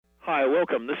Hi,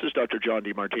 welcome. This is Dr. John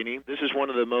DeMartini. This is one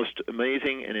of the most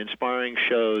amazing and inspiring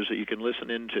shows that you can listen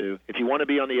into. If you want to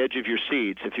be on the edge of your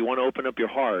seats, if you want to open up your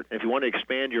heart, if you want to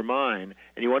expand your mind,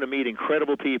 and you want to meet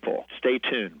incredible people, stay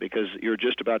tuned because you're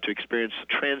just about to experience a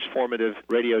transformative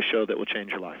radio show that will change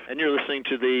your life. And you're listening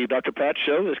to the Dr. Pat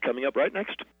Show that's coming up right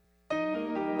next.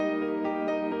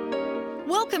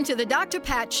 Welcome to the Dr.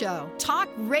 Pat Show. Talk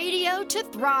radio to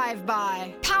thrive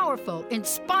by. Powerful,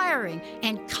 inspiring,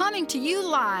 and coming to you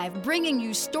live, bringing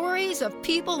you stories of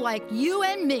people like you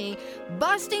and me,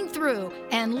 busting through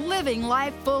and living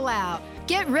life full out.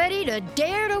 Get ready to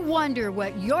dare to wonder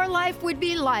what your life would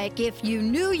be like if you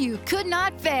knew you could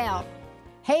not fail.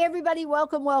 Hey, everybody.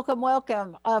 Welcome, welcome,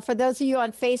 welcome. For those of you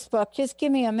on Facebook, just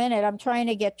give me a minute. I'm trying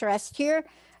to get dressed here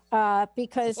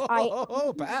because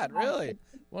Pat, really?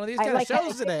 One of these kind of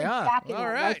shows today, huh? All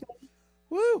right.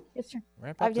 Woo.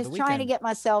 I'm just trying to get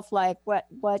myself like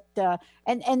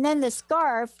and then the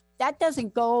scarf, that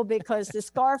doesn't go because the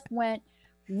scarf went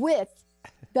with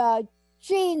the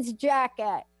jeans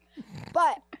jacket.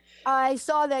 But I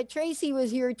saw that Tracy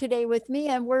was here today with me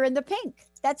and we're in the pink.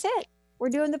 That's it.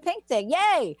 We're doing the pink thing.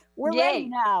 Yay. We're ready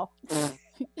now.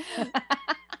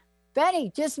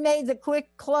 Benny just made the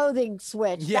quick clothing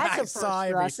switch. Yeah, that's a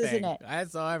first for us, isn't it? I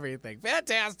saw everything.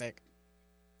 Fantastic.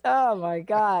 Oh, my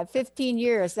God. 15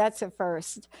 years. That's a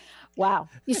first. Wow.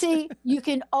 You see, you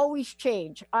can always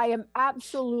change. I am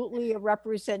absolutely a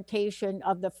representation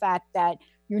of the fact that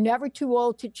you're never too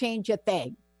old to change a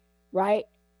thing, right?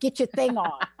 Get your thing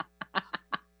on.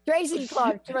 Tracy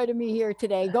Clark joining me here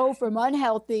today. Go from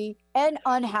unhealthy and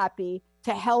unhappy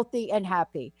to healthy and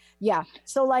happy. Yeah.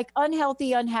 So like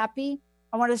unhealthy, unhappy,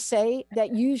 I want to say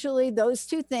that usually those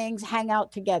two things hang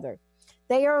out together.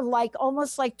 They are like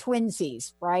almost like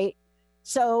twinsies, right?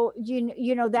 So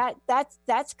you know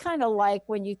that's kind of like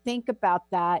when you think about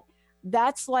that,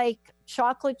 that's like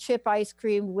chocolate chip ice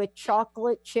cream with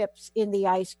chocolate chips in the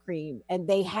ice cream, and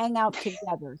they hang out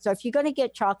together. So if you're going to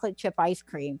get chocolate chip ice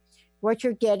cream, what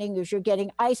you're getting is you're getting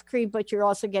ice cream, but you're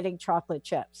also getting chocolate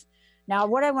chips. Now,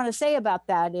 what I want to say about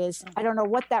that is, I don't know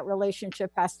what that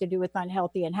relationship has to do with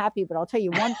unhealthy and happy, but I'll tell you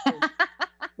one thing,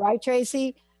 right,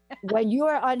 Tracy? When you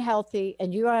are unhealthy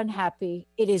and you are unhappy,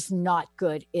 it is not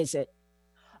good, is it?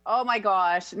 Oh my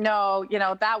gosh. No,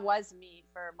 that was me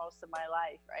for most of my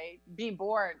life, right? Being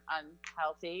born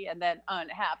unhealthy and then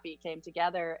unhappy came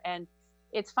together. And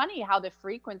it's funny how the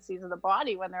frequencies of the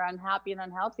body, when they're unhappy and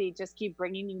unhealthy, just keep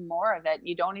bringing you more of it.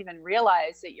 You don't even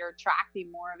realize that you're attracting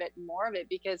more of it and more of it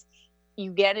because you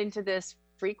get into this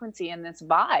frequency and this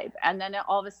vibe. And then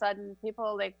all of a sudden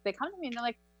people, they come to me and they're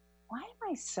like, why am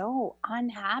I so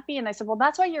unhappy? And I said, well,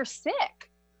 that's why you're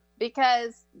sick.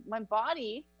 Because when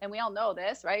body, and we all know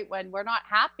this, right? When we're not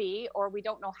happy or we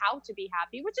don't know how to be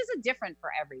happy, which is different for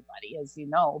everybody, as you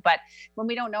know, but when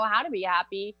we don't know how to be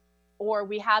happy, or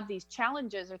we have these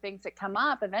challenges or things that come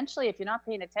up, eventually, if you're not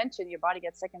paying attention, your body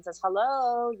gets sick and says,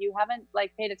 hello, you haven't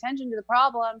paid attention to the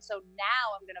problem. So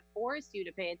now I'm going to force you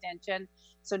to pay attention.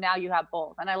 So now you have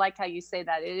both. And I like how you say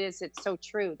that. It's so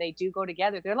true. They do go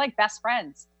together. They're like best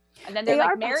friends. And then they're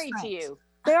like married to you.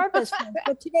 They are best friends.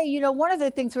 But today, one of the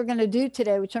things we're going to do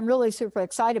today, which I'm really super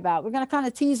excited about, we're going to kind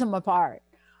of tease them apart.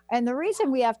 And the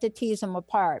reason we have to tease them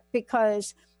apart,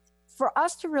 because for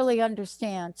us to really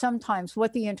understand sometimes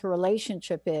what the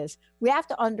interrelationship is, we have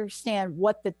to understand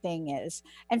what the thing is.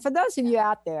 And for those of you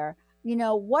out there,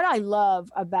 what I love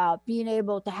about being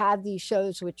able to have these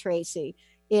shows with Tracy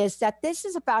is that this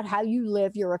is about how you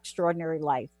live your extraordinary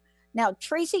life. Now,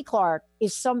 Tracy Clark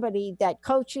is somebody that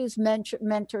coaches,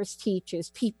 mentors, teaches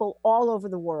people all over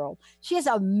the world. She has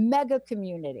a mega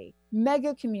community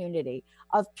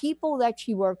of people that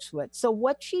she works with. So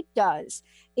what she does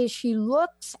is she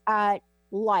looks at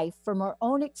life from her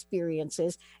own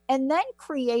experiences and then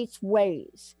creates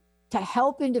ways to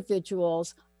help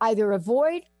individuals either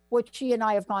avoid what she and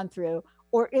I have gone through,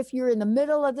 or if you're in the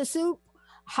middle of the soup,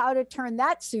 how to turn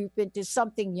that soup into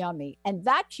something yummy. And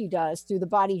that she does through the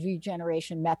body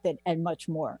regeneration method and much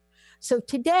more. So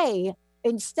today,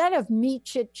 instead of me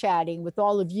chit-chatting with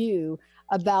all of you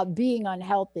about being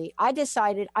unhealthy, I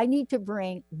decided I need to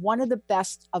bring one of the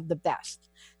best,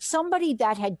 somebody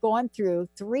that had gone through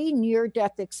 3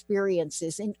 near-death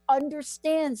experiences and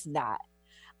understands that.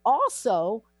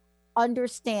 Also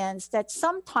understands that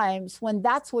sometimes when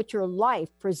that's what your life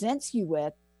presents you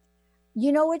with,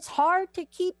 it's hard to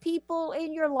keep people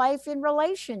in your life in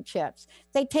relationships.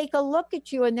 They take a look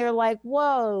at you and they're like,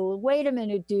 whoa, wait a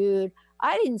minute, dude.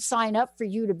 I didn't sign up for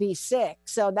you to be sick.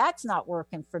 So that's not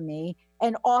working for me.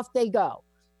 And off they go.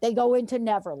 they go into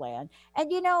Neverland. And,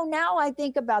 now I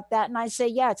think about that and I say,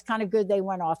 yeah, it's kind of good they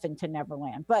went off into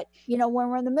Neverland. But, when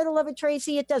we're in the middle of it,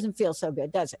 Tracy, it doesn't feel so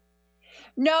good, does it?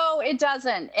 No, it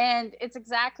doesn't. And it's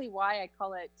exactly why I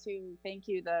call it, to thank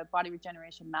you, the body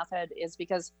regeneration method, is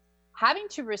because having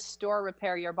to restore,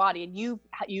 repair your body, and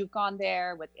you've gone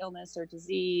there with illness or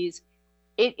disease,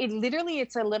 it literally,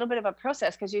 it's a little bit of a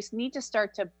process, because you need to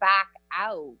start to back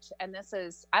out. And this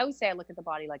is, I always say, I look at the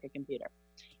body like a computer.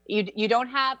 You don't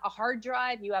have a hard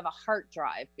drive, you have a heart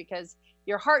drive, because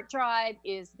your heart drive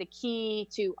is the key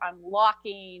to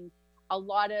unlocking a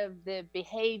lot of the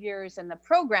behaviors and the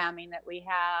programming that we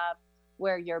have,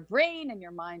 where your brain and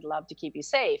your mind love to keep you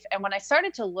safe. And when I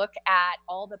started to look at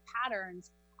all the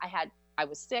patterns I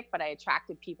was sick, but I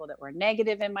attracted people that were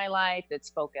negative in my life, that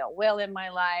spoke ill will in my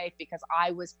life, because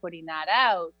I was putting that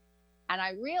out. And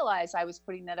I realized I was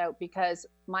putting that out because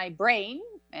my brain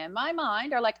and my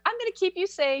mind are like, I'm going to keep you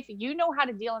safe. You know how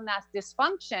to deal in that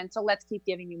dysfunction, so let's keep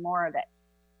giving you more of it.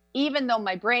 Even though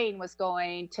my brain was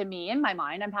going to me in my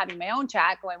mind, I'm having my own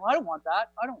chat going, well, I don't want that.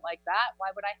 I don't like that. Why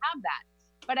would I have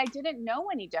that? But I didn't know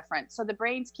any different. So the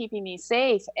brain's keeping me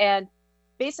safe. And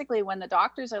basically, when the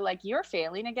doctors are like, you're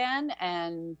failing again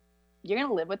and you're going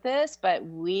to live with this, but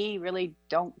we really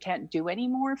can't do any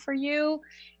more for you.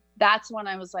 That's when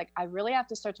I was like, I really have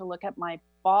to start to look at my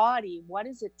body. What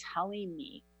is it telling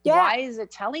me? Yeah. Why is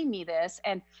it telling me this?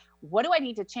 And what do I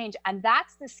need to change? And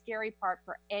that's the scary part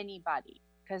for anybody,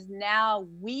 because now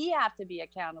we have to be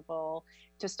accountable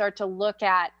to start to look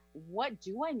at, what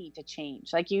do I need to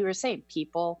change? Like you were saying,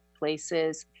 people,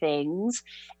 places, things.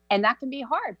 And that can be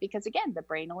hard because, again, the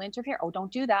brain will interfere. Oh,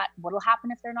 don't do that. What'll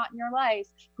happen if they're not in your life?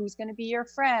 Who's going to be your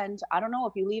friend? I don't know.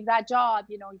 If you leave that job,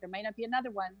 there might not be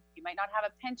another one. You might not have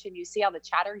a pension. You see how the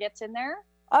chatter gets in there?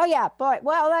 Oh, yeah. Boy,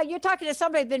 well, you're talking to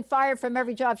somebody who's been fired from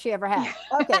every job she ever had.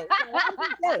 Okay. So let me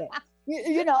say it.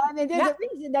 There's a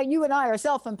reason that you and I are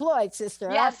self-employed, sister.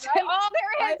 Yes. Right? Oh,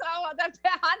 there is. Oh, that's 100%.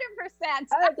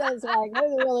 That's like, there's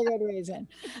a really good reason.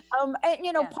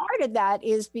 Part of that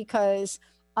is because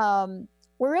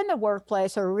we're in the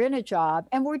workplace or we're in a job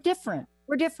and we're different.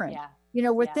 We're different. Yeah.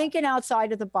 We're thinking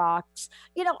outside of the box.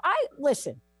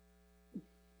 Listen.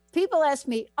 People ask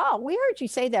me, oh, we heard you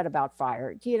say that about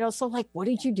fire. So like, what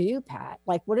did you do, Pat?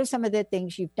 Like, what are some of the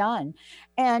things you've done?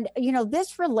 And,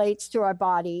 this relates to our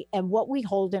body and what we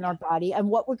hold in our body and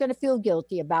what we're going to feel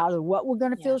guilty about or what we're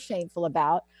going to feel shameful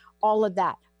about, all of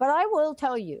that. But I will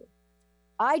tell you,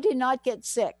 I did not get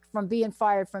sick from being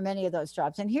fired from any of those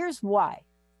jobs. And here's why.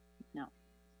 No.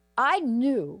 I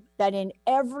knew that in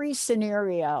every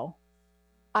scenario,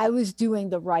 I was doing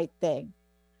the right thing.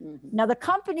 Mm-hmm. Now, the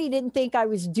company didn't think I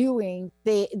was doing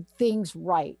the things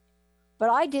right,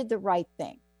 but I did the right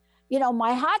thing.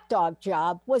 My hot dog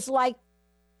job was like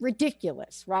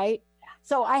ridiculous, right?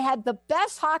 So I had the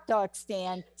best hot dog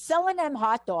stand selling them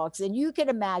hot dogs. And you can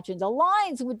imagine the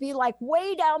lines would be like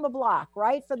way down the block,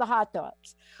 right? For the hot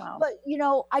dogs. Wow. But,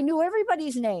 I knew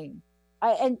everybody's name.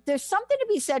 And there's something to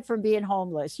be said from being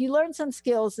homeless. You learn some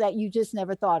skills that you just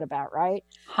never thought about, right?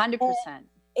 100%.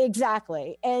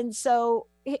 Exactly. And so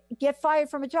get fired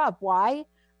from a job. Why?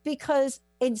 Because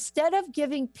instead of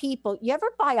giving people, you ever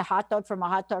buy a hot dog from a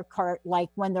hot dog cart, like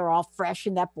when they're all fresh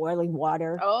in that boiling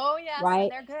water? Oh, yeah. Right?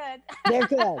 They're good. They're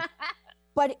good.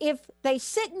 But if they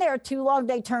sit in there too long,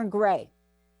 they turn gray.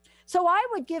 So I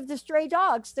would give the stray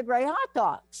dogs the gray hot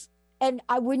dogs and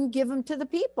I wouldn't give them to the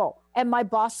people. And my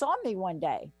boss saw me one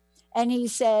day and he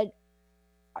said,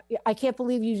 I can't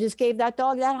believe you just gave that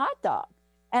dog that hot dog.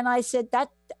 And I said,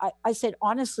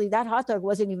 honestly, that hot dog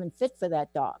wasn't even fit for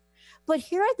that dog. But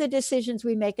here are the decisions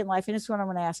we make in life. And it's what I'm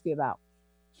going to ask you about.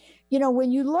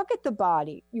 When you look at the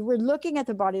body, you were looking at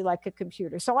the body like a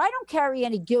computer. So I don't carry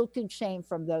any guilt and shame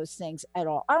from those things at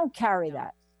all. I don't carry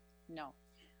that. No.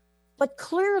 But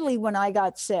clearly when I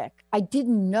got sick, I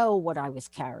didn't know what I was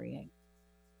carrying.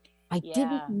 I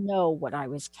didn't know what I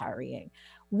was carrying.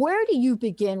 Where do you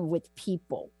begin with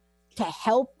people to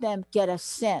help them get a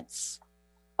sense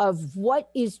of what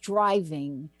is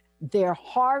driving their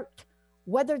heart,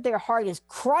 whether their heart is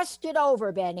crusted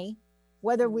over, Benny,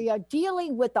 whether we are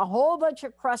dealing with a whole bunch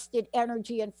of crusted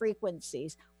energy and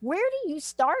frequencies? Where do you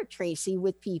start, Tracy,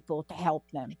 with people to help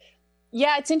them?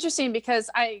 Yeah, it's interesting because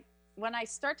when I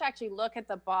start to actually look at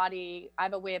the body, I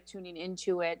have a way of tuning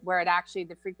into it where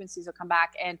the frequencies will come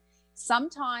back. And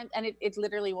sometimes, and it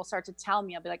literally will start to tell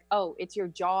me, I'll be like, oh, it's your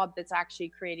job that's actually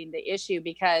creating the issue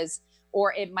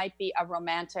or it might be a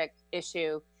romantic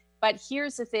issue. But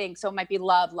here's the thing. So it might be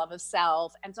love of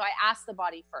self. And so I ask the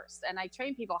body first, and I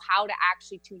train people how to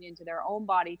actually tune into their own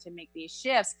body to make these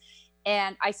shifts.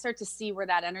 And I start to see where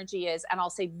that energy is. And I'll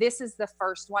say, this is the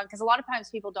first one. Because a lot of times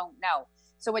people don't know.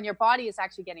 So when your body is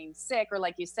actually getting sick, or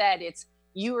like you said, it's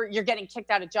you're getting kicked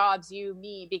out of jobs,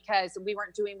 me, because we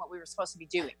weren't doing what we were supposed to be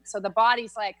doing. So the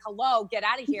body's like, hello, get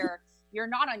out of here. You're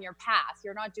not on your path.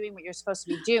 You're not doing what you're supposed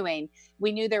to be doing.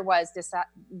 We knew there was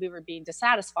we were being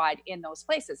dissatisfied in those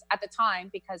places at the time,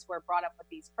 because we're brought up with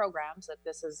these programs that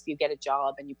this is, you get a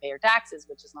job and you pay your taxes,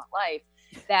 which is not life,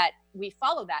 that we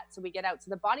follow that. So we get out. So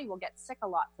the body will get sick a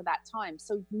lot for that time.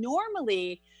 So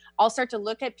normally I'll start to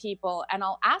look at people and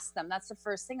I'll ask them, that's the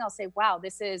first thing I'll say, wow,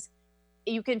 this is,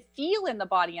 you can feel in the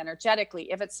body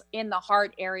energetically. If it's in the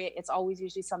heart area, it's always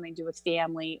usually something to do with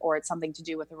family, or it's something to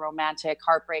do with a romantic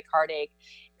heartbreak, heartache.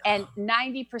 And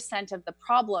 90% of the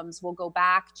problems will go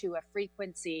back to a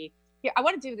frequency. Here, I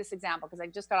want to do this example because I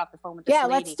just got off the phone with this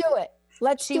lady.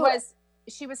 Let's do it.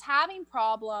 She was having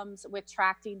problems with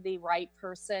attracting the right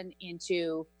person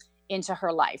into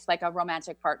her life, like a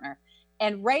romantic partner.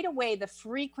 And right away, the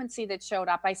frequency that showed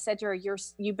up, I said to her,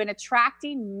 you've been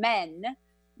attracting men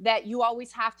that you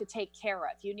always have to take care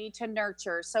of. You need to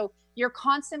nurture. So you're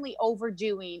constantly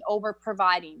overdoing, over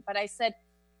providing. But I said,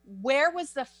 where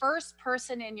was the first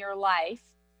person in your life,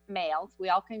 male, we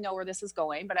all can know where this is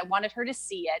going, but I wanted her to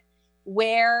see it,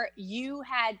 where you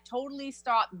had totally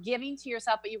stopped giving to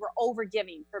yourself, but you were over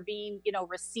giving for being,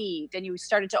 received, and you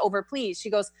started to over please.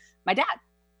 She goes, my dad.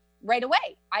 Right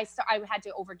away, I had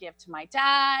to overgive to my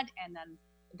dad, and then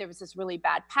there was this really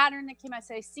bad pattern that came. I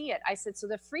said, I see it. I said, so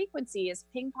the frequency is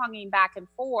ping-ponging back and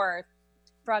forth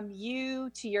from you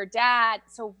to your dad.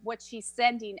 So what she's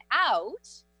sending out,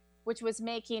 which was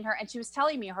making her, and she was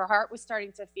telling me her heart was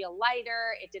starting to feel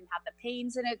lighter. It didn't have the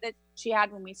pains in it that she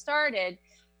had when we started,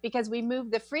 because we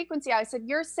moved the frequency. I said,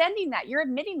 you're sending that, you're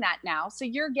admitting that now. So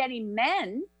you're getting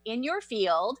men in your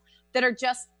field that are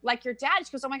just like your dad.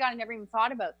 She goes, oh my God, I never even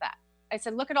thought about that. I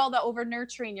said, look at all the over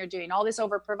nurturing you're doing, all this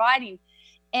over providing.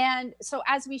 And so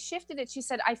as we shifted it, she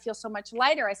said, I feel so much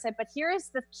lighter. I said, but here is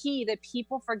the key that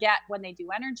people forget when they do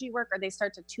energy work or they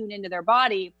start to tune into their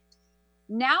body.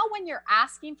 Now, when you're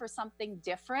asking for something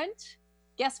different,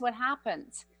 guess what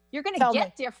happens? You're going to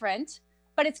get different,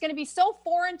 but it's going to be so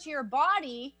foreign to your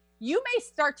body, you may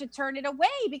start to turn it away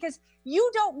because you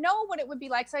don't know what it would be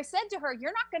like. So I said to her,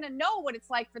 you're not going to know what it's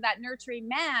like for that nurturing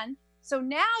man. So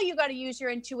now you got to use your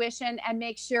intuition and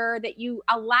make sure that you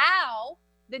allow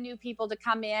the new people to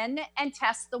come in and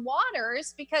test the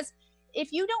waters, because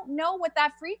if you don't know what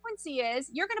that frequency is,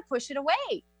 you're going to push it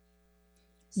away.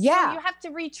 Yeah. So you have to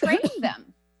retrain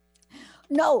them.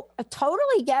 No, I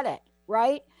totally get it.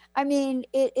 Right. I mean,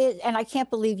 it, and I can't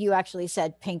believe you actually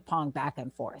said ping pong back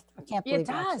and forth. I can't believe it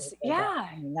does. Yeah. That.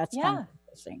 I mean, that's kind of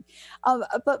interesting.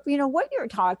 But what you're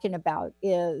talking about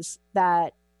is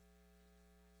that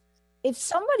if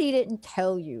somebody didn't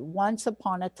tell you once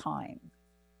upon a time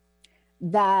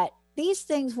that these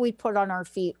things we put on our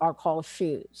feet are called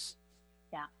shoes.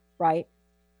 Yeah. Right.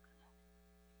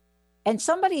 And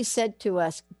somebody said to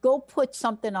us, go put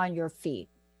something on your feet.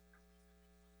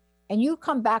 And you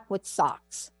come back with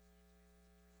socks.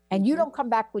 And you don't come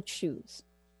back with shoes.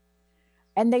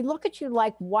 And they look at you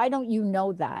like, why don't you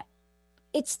know that?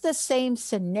 It's the same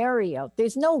scenario.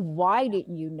 There's no why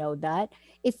didn't you know that?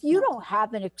 If you don't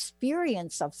have an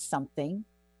experience of something,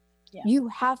 you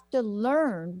have to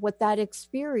learn what that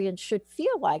experience should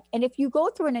feel like. And if you go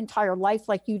through an entire life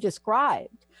like you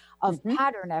described, of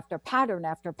pattern after pattern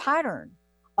after pattern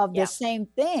of the same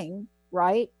thing,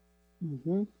 right?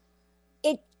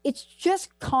 It's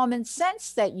just common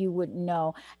sense that you wouldn't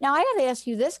know. Now, I got to ask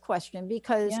you this question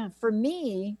because for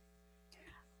me,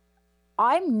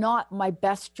 I'm not my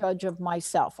best judge of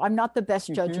myself. I'm not the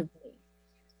best judge of me.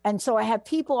 And so I have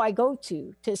people I go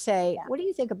to say, what do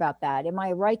you think about that? Am I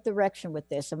in right direction with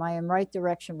this? Am I in right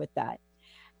direction with that?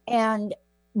 And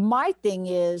my thing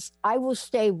is, I will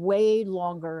stay way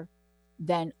longer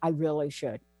than I really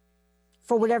should,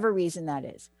 for whatever reason that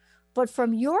is. But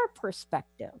from your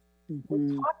perspective,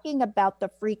 we're talking about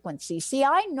the frequency. See,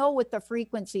 I know what the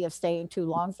frequency of staying too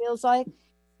long feels like.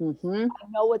 I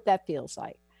know what that feels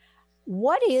like.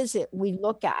 What is it we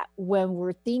look at when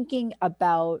we're thinking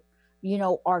about,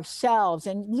 ourselves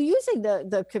and using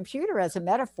the computer as a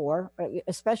metaphor,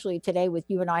 especially today with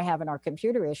you and I having our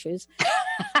computer issues?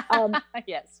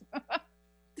 Yes.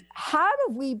 How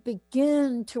do we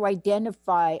begin to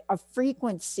identify a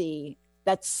frequency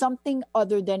that's something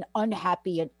other than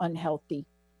unhappy and unhealthy?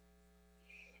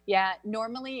 Yeah,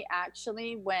 normally,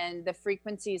 actually, when the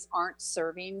frequencies aren't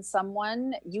serving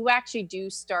someone, you actually do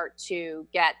start to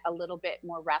get a little bit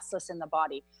more restless in the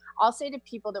body. I'll say to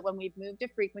people that when we've moved a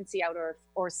frequency out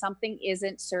or something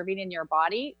isn't serving in your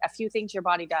body, a few things your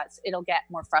body does. It'll get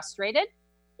more frustrated.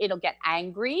 It'll get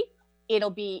angry. it'll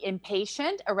be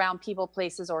impatient around people,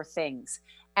 places, or things.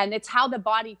 And it's how the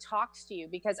body talks to you,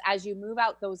 because as you move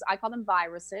out those, I call them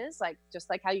viruses, like just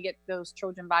like how you get those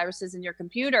Trojan viruses in your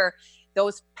computer,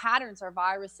 those patterns are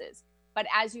viruses. But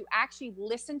as you actually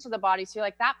listen to the body, so you're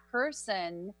like, that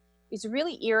person is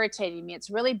really irritating me. It's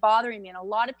really bothering me. And a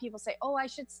lot of people say, oh, I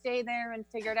should stay there and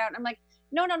figure it out. And I'm like,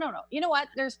 no. You know what?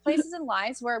 There's places in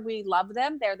lives where we love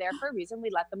them. They're there for a reason. We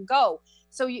let them go.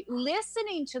 So you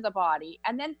listening to the body.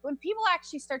 And then when people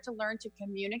actually start to learn to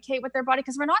communicate with their body,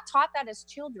 because we're not taught that as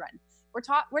children.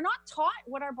 We're not taught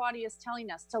what our body is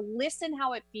telling us, to listen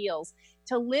how it feels,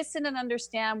 to listen and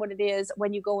understand what it is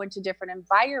when you go into different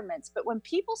environments. But when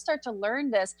people start to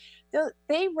learn this,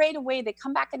 they right away, they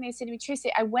come back and they say to me, Tracy,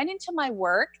 I went into my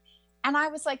work and I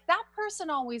was like, that person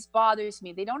always bothers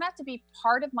me. They don't have to be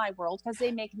part of my world because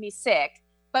they make me sick.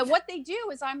 But what they do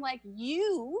is I'm like,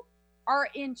 you are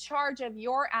in charge of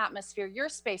your atmosphere, your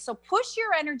space. So push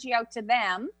your energy out to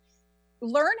them.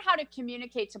 Learn how to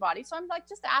communicate to body. So I'm like,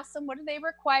 just ask them, what do they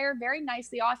require? Very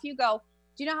nicely, off you go.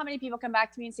 Do you know how many people come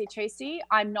back to me and say, Tracy,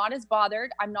 I'm not as bothered.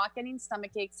 I'm not getting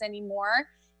stomach aches anymore.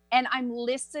 And I'm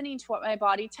listening to what my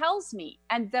body tells me.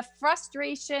 And the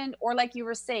frustration, or like you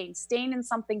were saying, staying in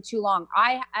something too long.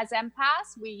 As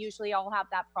empaths, we usually all have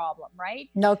that problem, right?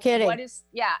 No kidding.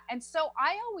 And so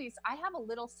I have a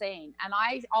little saying, and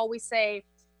I always say,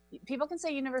 people can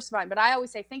say universe divine, but I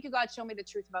always say, thank you, God, show me the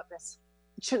truth about this.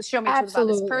 Show me truth about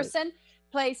this person,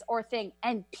 place, or thing.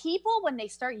 And people, when they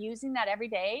start using that every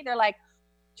day, they're like,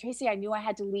 Tracy, I knew I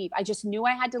had to leave. I just knew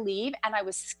I had to leave. And I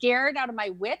was scared out of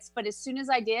my wits. But as soon as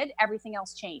I did, everything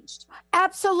else changed.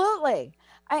 Absolutely.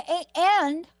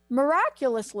 And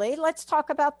miraculously, let's talk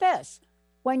about this.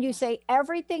 When you say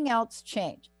everything else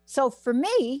changed. So for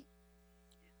me,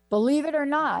 believe it or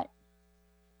not,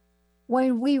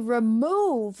 when we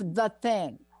remove the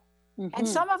thing, and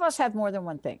some of us have more than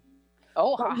one thing.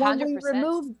 Oh, 100%. When we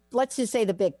remove, let's just say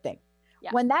the big thing. Yeah.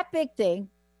 When that big thing,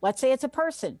 let's say it's a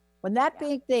person, when that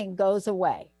big thing goes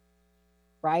away,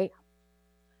 right?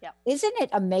 Yeah. Isn't it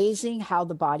amazing how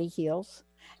the body heals?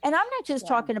 And I'm not just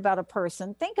talking about a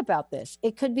person. Think about this.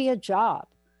 It could be a job.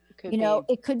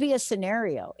 It could be a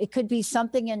scenario. It could be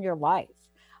something in your life.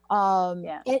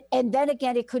 And then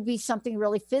again, it could be something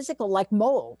really physical, like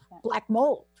mold, black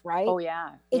mold, right? Oh,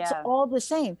 yeah. It's all the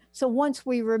same. So once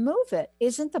we remove it,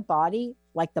 isn't the body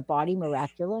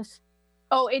miraculous?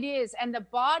 Oh, it is. And the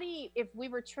body, if we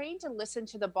were trained to listen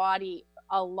to the body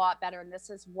a lot better, and this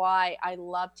is why I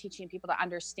love teaching people to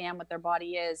understand what their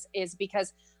body is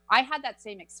because I had that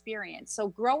same experience. So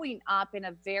growing up in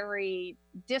a very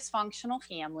dysfunctional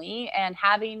family and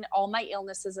having all my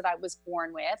illnesses that I was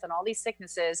born with and all these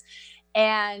sicknesses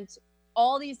and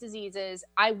all these diseases,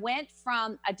 I went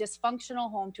from a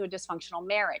dysfunctional home to a dysfunctional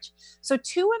marriage. So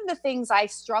two of the things I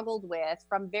struggled with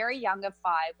from very young of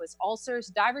 5 was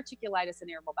ulcers, diverticulitis, and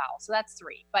irritable bowel. So that's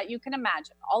 3. But you can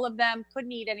imagine all of them,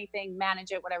 couldn't eat anything,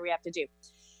 manage it, whatever you have to do.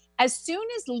 As soon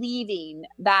as leaving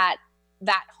that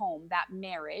home, that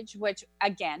marriage, which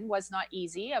again was not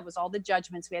easy. It was all the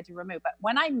judgments we had to remove. But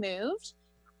when I moved,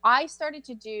 I started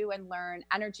to do and learn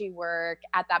energy work.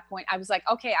 At that point, I was like,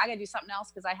 okay, I got to do something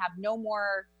else because I have no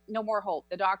more hope.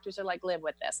 The doctors are like, live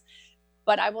with this.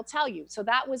 But I will tell you, so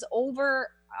that was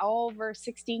over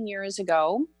 16 years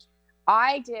ago.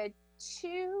 I did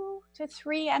 2 to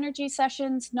 3 energy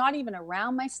sessions, not even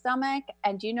around my stomach.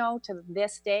 And to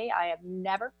this day, I have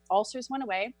never, ulcers went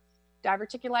away.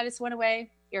 Diverticulitis went away,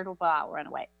 irritable bowel went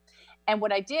away. And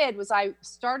what I did was I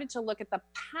started to look at the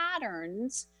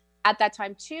patterns at that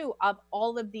time too of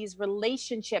all of these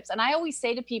relationships. And I always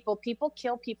say to people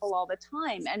kill people all the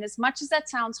time. And as much as that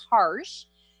sounds harsh,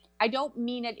 I don't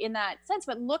mean it in that sense,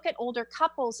 but look at older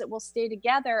couples that will stay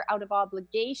together out of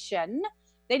obligation.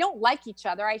 They don't like each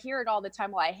other. I hear it all the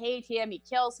time. Well, I hate him. He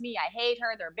kills me. I hate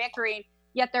her. They're bickering.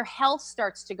 Yet their health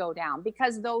starts to go down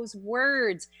because those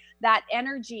words, that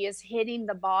energy is hitting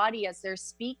the body as they're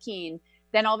speaking.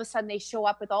 Then all of a sudden they show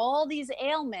up with all these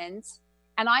ailments.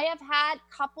 And I have had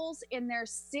couples in their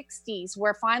 60s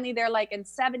where finally they're like in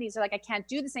 70s, they're like, I can't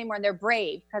do this anymore. And they're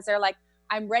brave because they're like,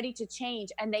 I'm ready to change.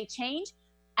 And they change.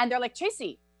 And they're like,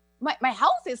 Tracy, my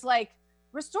health is like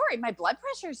restoring. My blood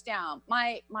pressure's down.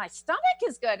 My stomach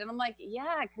is good. And I'm like,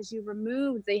 yeah, because you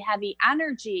removed the heavy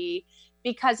energy.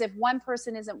 Because if one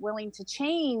person isn't willing to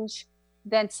change,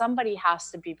 then somebody has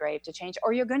to be brave to change,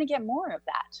 or you're going to get more of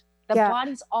that. The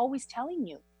body's always telling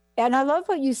you. And I love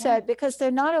what you said, because they're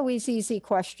not always easy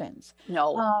questions.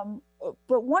 No.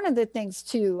 But one of the things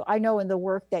too, I know in the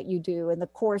work that you do and the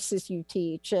courses you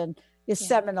teach and your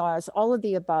seminars, all of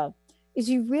the above, is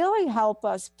you really help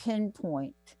us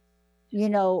pinpoint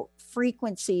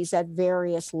frequencies at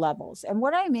various levels. And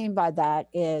what I mean by that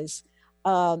is,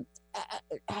 I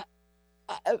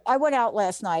went out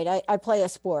last night. I play a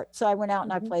sport. So I went out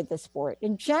and I played the sport.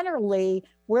 And generally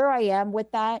where I am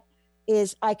with that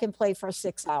is I can play for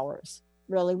 6 hours,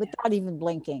 really, without even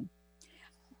blinking.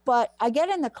 But I get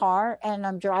in the car and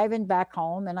I'm driving back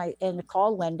home and I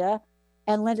call Linda,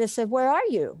 and Linda said, "Where are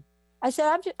you?" I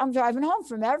said, I'm driving home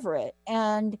from Everett.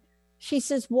 And she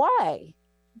says, "Why?"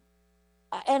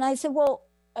 And I said, "Well,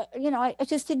 I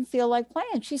just didn't feel like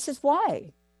playing." She says,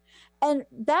 "Why?" And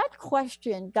that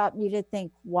question got me to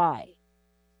think, why?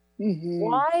 Mm-hmm.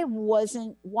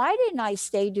 Why didn't I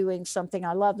stay doing something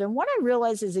I loved? And what I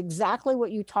realized is exactly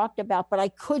what you talked about, but I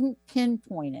couldn't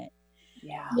pinpoint it.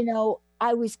 Yeah.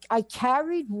 I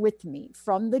carried with me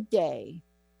from the day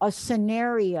a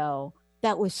scenario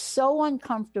that was so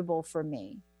uncomfortable for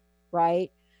me,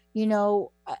 right?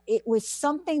 It was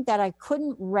something that I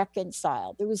couldn't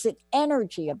reconcile. There was an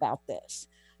energy about this,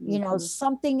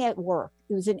 something at work.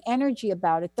 There was an energy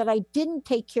about it that I didn't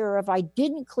take care of. I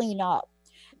didn't clean up.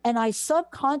 And I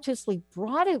subconsciously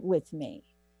brought it with me,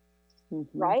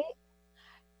 right?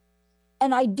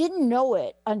 And I didn't know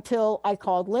it until I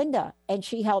called Linda and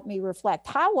she helped me reflect.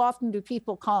 How often do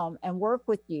people come and work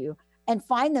with you and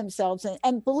find themselves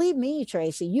and believe me,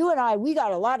 Tracy, you and I, we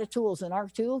got a lot of tools in our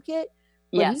toolkit.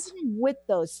 But yes. Even with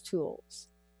those tools,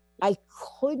 I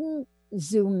couldn't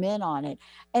zoom in on it.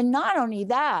 And not only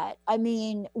that, I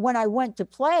mean, when I went to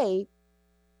play,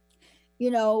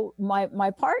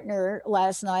 my partner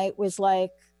last night was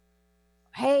like,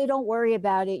 "Hey, don't worry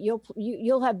about it.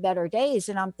 You'll have better days."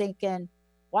 And I'm thinking,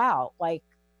 wow, like,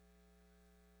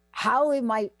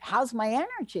 how's my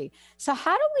energy? So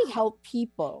how do we help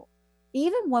people,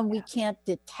 even when we can't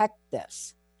detect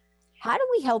this? How do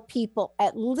we help people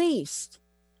at least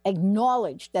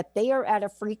acknowledge that they are at a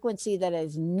frequency that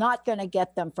is not going to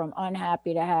get them from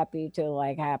unhappy to happy to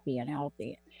like happy and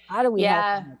healthy? How do we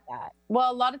help them with that?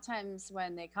 Well, a lot of times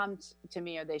when they come to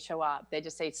me or they show up, they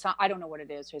just say, "I don't know what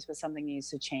it is, but something needs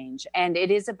to change." And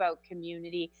it is about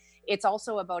community. It's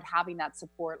also about having that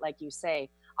support, like you say.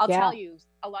 I'll tell you,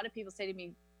 a lot of people say to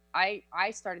me,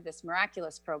 I started this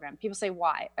miraculous program. People say,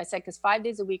 "Why?" I said, because 5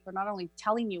 days a week, we're not only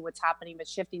telling you what's happening, but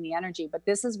shifting the energy. But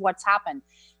this is what's happened.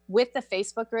 With the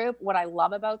Facebook group, what I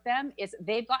love about them is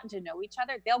they've gotten to know each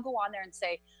other. They'll go on there and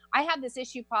say, "I have this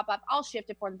issue pop up. I'll shift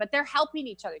it for them." But they're helping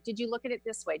each other. "Did you look at it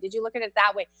this way? Did you look at it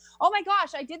that way? Oh my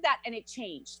gosh, I did that and it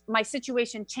changed. My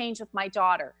situation changed with my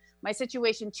daughter. My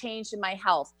situation changed in my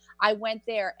health. I went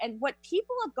there." And what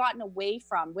people have gotten away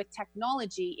from with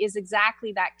technology is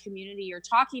exactly that community you're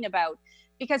talking about,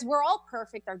 because we're all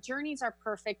perfect. Our journeys are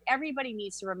perfect. Everybody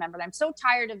needs to remember that. I'm so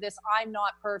tired of this, "I'm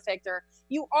not perfect," or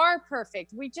 "you are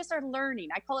perfect." We just are learning.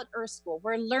 I call it Earth School.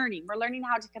 We're learning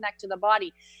how to connect to the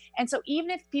body. And so even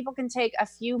if people can take a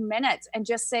few minutes and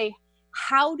just say,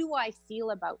 "How do I feel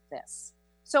about this?"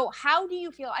 So how do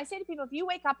you feel? I say to people, if you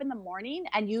wake up in the morning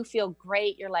and you feel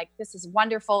great, you're like, "This is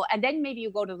wonderful." And then maybe you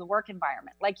go to the work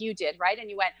environment like you did, right? And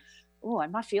you went, "Oh,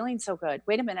 I'm not feeling so good.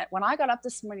 Wait a minute. When I got up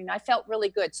this morning, I felt really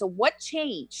good." So what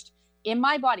changed in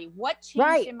my body? What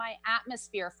changed in my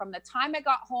atmosphere from the time I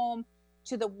got home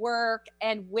to the work,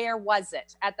 and where was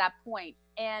it at that point?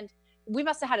 And we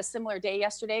must have had a similar day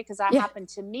yesterday, because that happened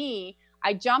to me.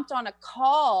 I jumped on a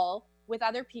call with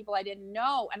other people I didn't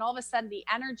know, and all of a sudden the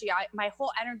energy, my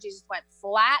whole energy just went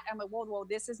flat. I'm like, whoa,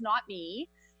 this is not me.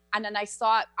 And then I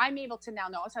saw it. I'm able to now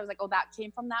notice. I was like, "Oh, that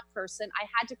came from that person." I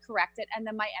had to correct it, and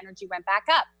then my energy went back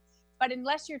up. But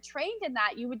unless you're trained in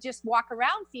that, you would just walk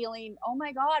around feeling, "Oh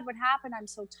my God, what happened? I'm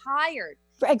so tired."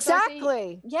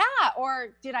 Exactly. So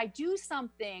or did I do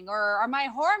something? Or are my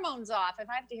hormones off? If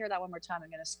I have to hear that one more time, I'm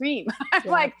going to scream.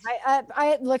 Like,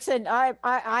 I listen,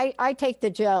 I take the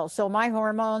gel. So my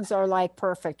hormones are like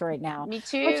perfect right now. Me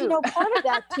too. But part of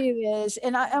that too is,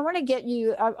 and I want to get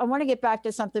you, I want to get back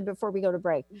to something before we go to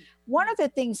break. One of the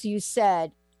things you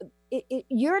said,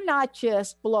 you're not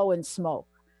just blowing smoke.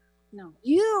 No.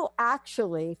 You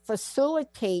actually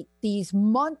facilitate these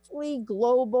monthly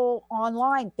global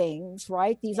online things,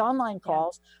 right? These online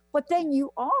calls, but then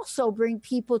you also bring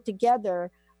people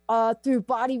together through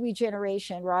body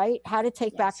regeneration, right? How to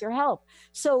take back your health.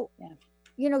 So,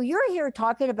 you're here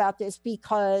talking about this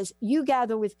because you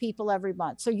gather with people every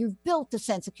month. So you've built a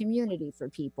sense of community for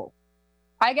people.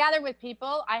 I gather with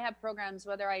people. I have programs,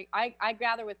 whether I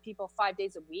gather with people 5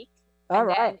 days a week. All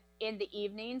right. Then in the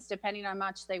evenings, depending on how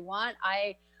much they want,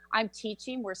 I'm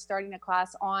teaching. We're starting a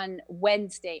class on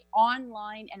Wednesday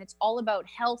online, and it's all about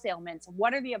health ailments.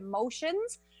 What are the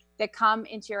emotions that come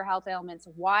into your health ailments?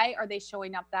 Why are they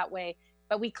showing up that way?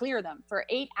 but we clear them for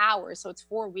 8 hours. So it's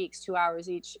 4 weeks, 2 hours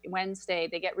each Wednesday.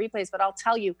 They get replays, but I'll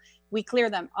tell you, we clear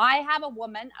them. I have a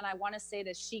woman, and I want to say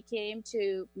this, she came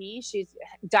to me. She's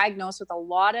diagnosed with a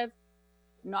lot of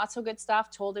not so good stuff,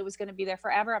 told it was going to be there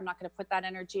forever. I'm not going to put that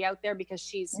energy out there because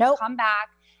she's come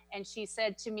back. And she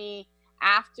said to me,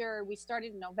 after we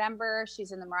started in November,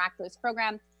 she's in the Miraculous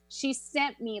program. She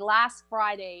sent me last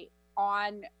Friday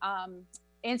on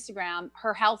Instagram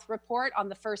her health report on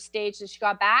the first stage that she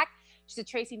got back. She said,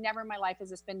 Tracy, never in my life has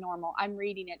this been normal. I'm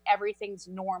reading it. Everything's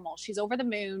normal. She's over the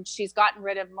moon. She's gotten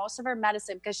rid of most of her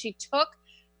medicine because she took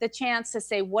the chance to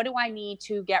say, what do I need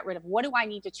to get rid of? What do I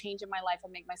need to change in my life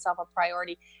and make myself a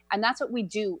priority? And that's what we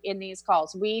do in these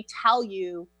calls. We tell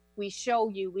you, we show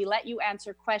you, we let you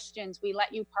answer questions, we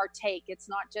let you partake. It's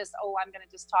not just, oh, I'm going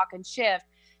to just talk and shift.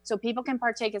 So people can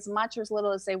partake as much or as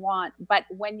little as they want. But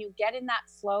when you get in that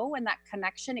flow and that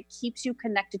connection, it keeps you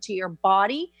connected to your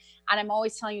body. And I'm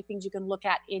always telling you things you can look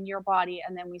at in your body,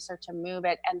 and then we start to move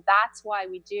it. And that's why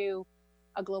we do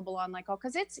a global online call.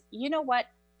 Because it's, you know what?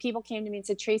 People came to me and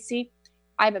said, Tracy,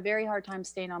 I have a very hard time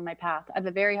staying on my path. I have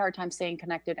a very hard time staying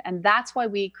connected. And that's why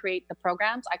we create the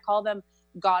programs. I call them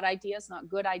God ideas, not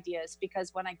good ideas,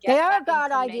 because when I get they are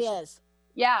God ideas.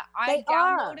 Yeah, I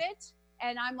download it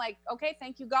and I'm like, okay,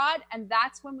 thank you, God. And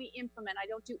that's when we implement. I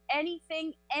don't do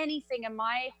anything in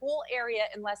my whole area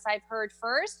unless I've heard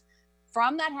first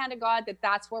from that hand of God that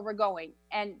that's where we're going.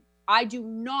 And I do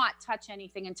not touch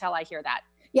anything until I hear that.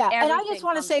 Yeah. Everything. And I just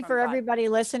want to say for God. Everybody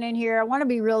listening here, I want to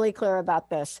be really clear about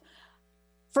this.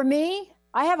 For me,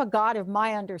 I have a God of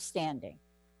my understanding.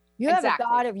 You have a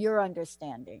God of your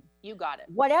understanding. You got it.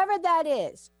 Whatever that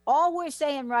is, all we're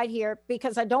saying right here,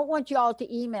 because I don't want you all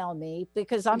to email me,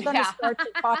 because I'm going to start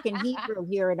to talk in Hebrew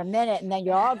here in a minute, and then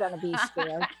you're all going to be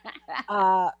scared.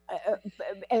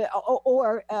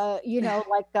 You know,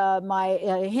 like my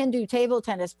Hindu table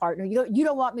tennis partner, you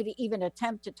don't want me to even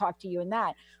attempt to talk to you in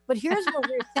that. But here's what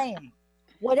we're saying.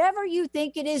 Whatever you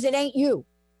think it is, it ain't you.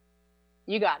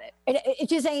 You got it. It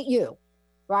just ain't you.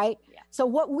 Right? Yeah. So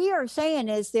what we are saying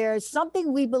is there's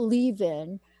something we believe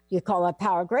in. You call it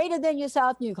power greater than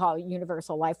yourself. You call it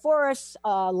universal life force.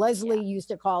 Leslie used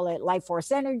to call it life force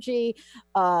energy.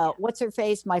 What's her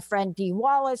face? My friend Dee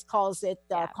Wallace calls it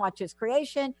conscious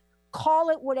creation. Call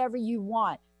it whatever you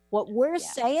want. What we're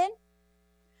saying,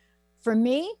 for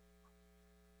me,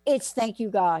 it's thank you,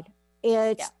 God.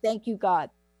 It's thank you,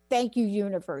 God. Thank you,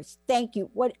 universe. Thank you.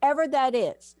 Whatever that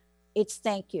is, it's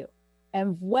thank you.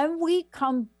 And when we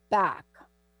come back,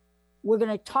 we're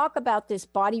going to talk about this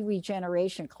body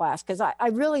regeneration class, because I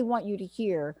really want you to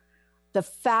hear the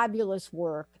fabulous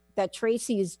work that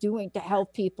Tracy is doing to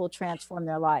help people transform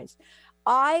their lives.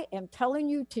 I am telling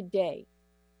you today,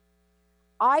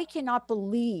 I cannot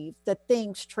believe the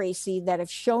things, Tracy, that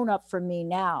have shown up for me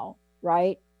now,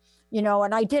 right? You know,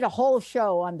 and I did a whole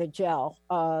show on the gel,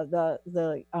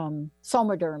 the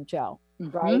Somaderm gel,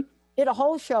 right? Did a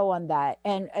whole show on that.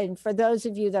 And for those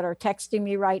of you that are texting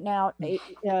me right now,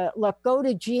 look, go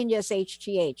to Genius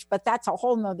HGH, but that's a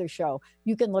whole nother show.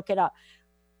 You can look it up.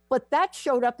 But that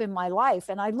showed up in my life.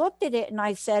 And I looked at it and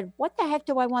I said, what the heck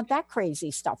do I want that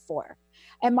crazy stuff for?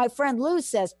 And my friend Lou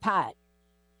says, Pat,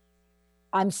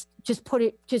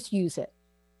 just use it.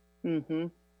 Mm-hmm.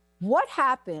 What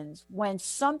happens when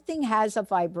something has a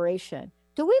vibration?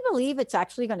 Do we believe it's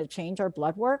actually going to change our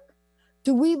blood work?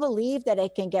 Do we believe that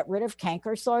it can get rid of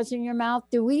canker sores in your mouth?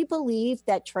 Do we believe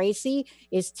that Tracy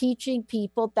is teaching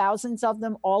people, thousands of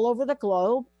them all over the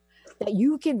globe, that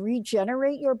you can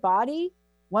regenerate your body?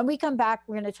 When we come back,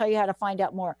 we're going to tell you how to find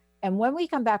out more. And when we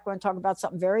come back, we're going to talk about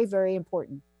something very, very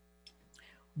important.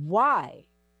 Why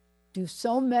do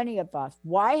so many of us,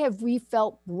 why have we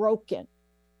felt broken?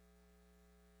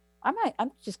 I'm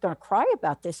just going to cry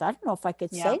about this. I don't know if I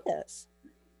could say this.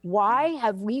 Why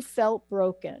have we felt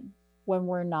broken when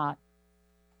we're not?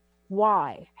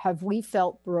 Why have we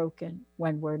felt broken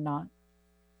when we're not?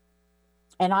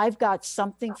 And I've got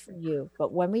something for you,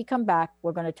 but when we come back,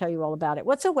 we're going to tell you all about it.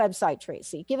 What's a website,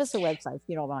 Tracy? Give us a website if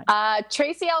you don't mind.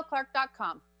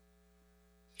 TracyLClark.com.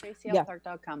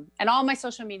 TracyLClark.com. And all my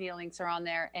social media links are on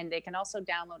there, and they can also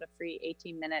download a free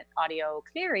 18-minute audio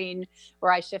clearing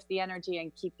where I shift the energy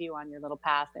and keep you on your little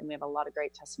path. And we have a lot of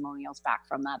great testimonials back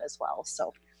from that as well.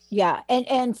 So yeah.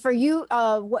 And for you,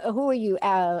 who are you?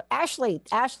 Ashley,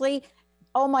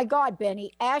 oh my God,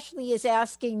 Benny, Ashley is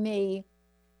asking me,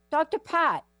 Dr.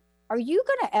 Pat, are you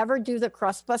going to ever do the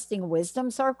crust-busting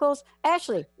wisdom circles?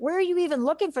 Ashley, where are you even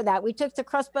looking for that? We took the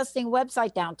crust-busting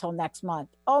website down till next month.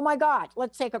 Oh my God,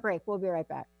 let's take a break. We'll be right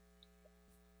back.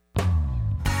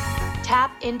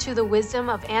 Tap into the wisdom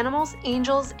of animals,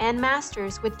 angels, and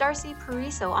masters with Darcy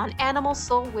Pariso on Animal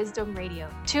Soul Wisdom Radio.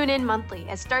 Tune in monthly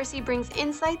as Darcy brings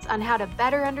insights on how to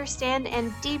better understand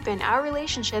and deepen our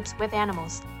relationships with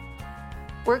animals.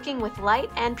 Working with light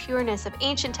and pureness of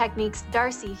ancient techniques,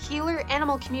 Darcy, healer,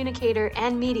 animal communicator,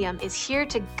 and medium, is here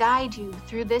to guide you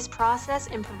through this process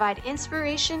and provide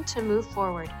inspiration to move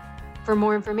forward. For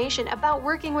more information about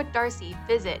working with Darcy,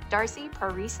 visit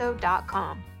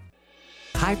darcypariso.com.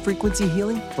 High-frequency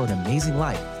healing for an amazing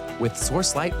life with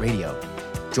Source Light Radio.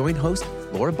 Join host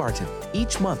Laura Barton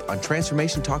each month on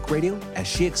Transformation Talk Radio as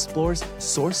she explores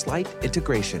Source Light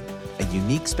integration, a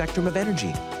unique spectrum of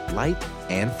energy, light,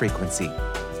 and frequency.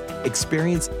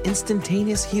 Experience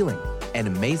instantaneous healing and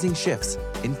amazing shifts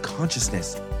in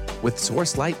consciousness with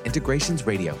Source Light Integrations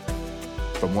Radio.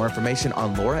 For more information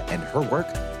on Laura and her work,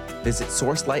 visit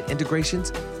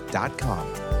sourcelightintegrations.com.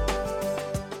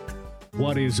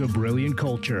 What is a brilliant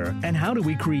culture, and how do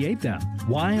we create them?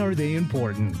 Why are they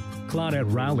important?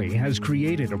 Claudette Rowley has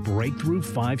created a breakthrough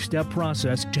 5-step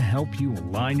process to help you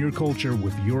align your culture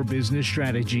with your business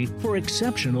strategy for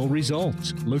exceptional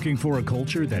results. Looking for a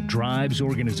culture that drives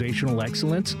organizational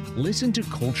excellence? Listen to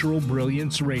Cultural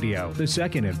Brilliance Radio, the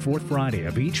second and fourth Friday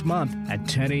of each month at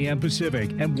 10 a.m.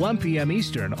 Pacific and 1 p.m.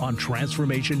 Eastern on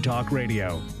Transformation Talk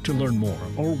Radio. To learn more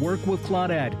or work with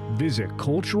Claudette, visit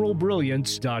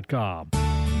culturalbrilliance.com.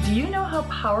 Do you know how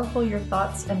powerful your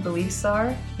thoughts and beliefs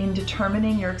are in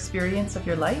determining your experience of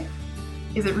your life?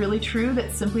 Is it really true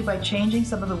that simply by changing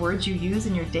some of the words you use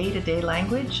in your day-to-day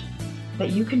language,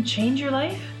 that you can change your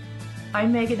life?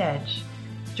 I'm Megan Edge.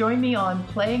 Join me on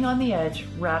Playing on the Edge,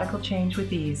 Radical Change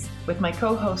with Ease, with my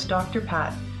co-host Dr.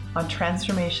 Pat on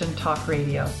Transformation Talk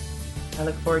Radio. I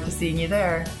look forward to seeing you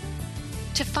there.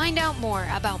 To find out more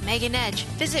about Megan Edge,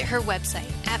 visit her website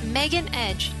at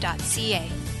meganedge.ca.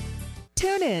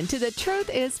 Tune in to The Truth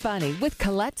is Funny with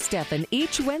Colette Steffen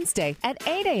each Wednesday at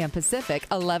 8 a.m. Pacific,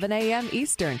 11 a.m.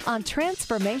 Eastern on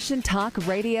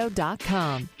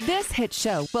TransformationTalkRadio.com. This hit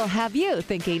show will have you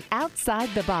thinking outside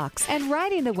the box and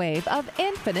riding the wave of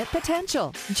infinite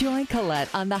potential. Join Colette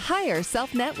on the Higher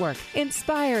Self Network,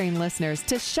 inspiring listeners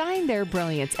to shine their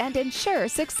brilliance and ensure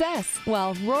success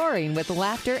while roaring with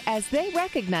laughter as they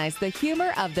recognize the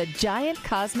humor of the giant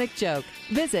cosmic joke.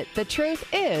 Visit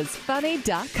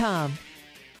thetruthисfunny.com.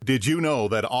 Did you know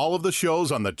that all of the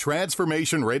shows on the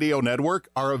Transformation Radio Network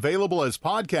are available as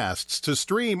podcasts to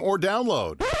stream or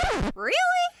download? Really?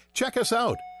 Check us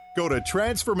out. Go to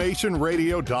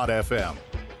transformationradio.fm.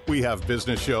 We have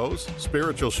business shows,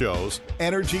 spiritual shows,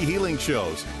 energy healing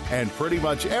shows, and pretty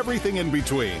much everything in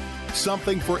between.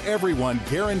 Something for everyone,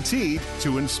 guaranteed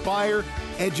to inspire,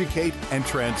 educate, and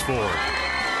transform.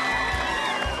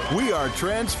 We are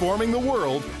transforming the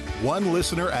world, one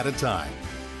listener at a time.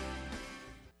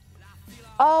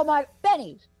 Oh my,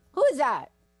 Benny, who is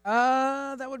that?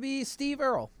 That would be Steve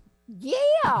Earle. Yeah.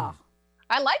 I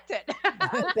liked it.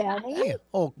 Benny. Hey,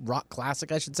 oh, rock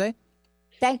classic, I should say.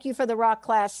 Thank you for the rock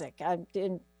classic.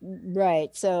 Right.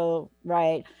 So,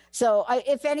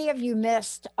 if any of you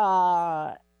missed,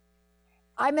 I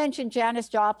mentioned Janis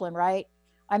Joplin, right?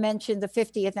 I mentioned the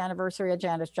 50th anniversary of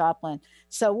Janis Joplin.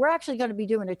 So we're actually going to be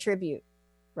doing a tribute,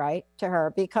 right, to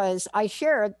her, because I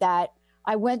shared that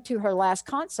I went to her last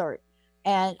concert.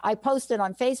 And I posted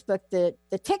on Facebook the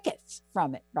tickets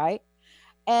from it, right?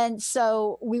 And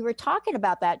so we were talking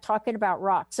about that, talking about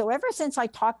rock. So ever since I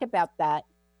talked about that,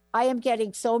 I am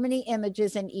getting so many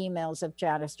images and emails of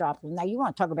Janis Joplin. Now, you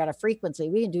want to talk about a frequency.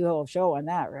 We can do a whole show on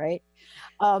that, right?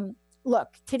 Look,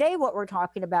 today what we're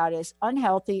talking about is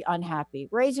unhealthy, unhappy.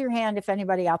 Raise your hand if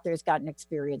anybody out there has got an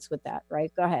experience with that,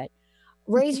 right? Go ahead.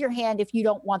 Raise your hand if you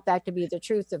don't want that to be the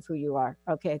truth of who you are.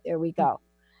 Okay, there we go.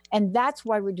 And that's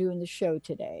why we're doing the show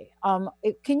today.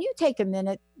 Can you take a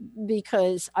minute,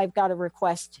 because I've got a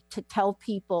request to tell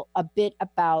people a bit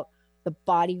about the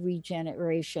Body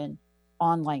Regeneration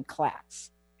online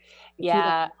class?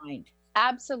 Yeah,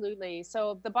 absolutely.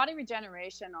 So the Body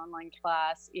Regeneration online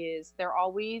class they're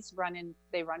always running,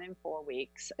 they run in 4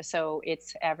 weeks. So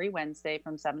it's every Wednesday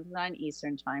from 7 to 9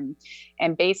 Eastern time.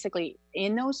 And basically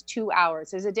in those 2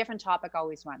 hours, there's a different topic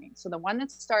always running. So the one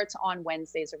that starts on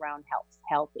Wednesdays around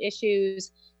health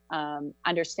issues,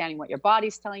 understanding what your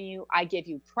body's telling you. I give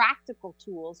you practical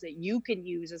tools that you can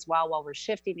use as well while we're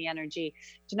shifting the energy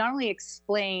to not only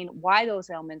explain why those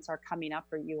ailments are coming up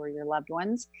for you or your loved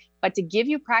ones, but to give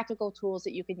you practical tools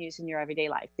that you can use in your everyday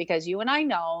life. Because you and I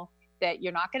know that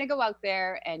you're not going to go out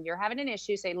there and you're having an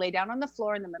issue, say, lay down on the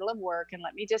floor in the middle of work and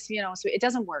let me just, so it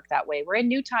doesn't work that way. We're in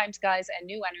new times, guys, and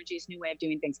new energies, new way of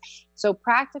doing things. So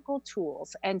practical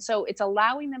tools. And so it's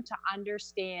allowing them to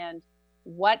understand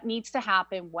what needs to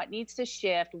happen, what needs to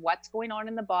shift, what's going on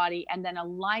in the body, and then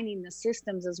aligning the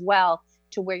systems as well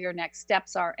to where your next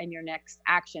steps are and your next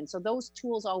action. So those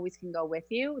tools always can go with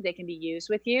you. They can be used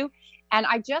with you. And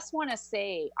I just want to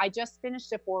say, I just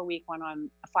finished a 4-week one on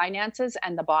finances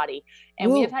and the body.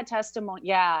 And we have had testimony.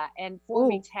 Yeah. And 4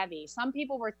 weeks heavy. Some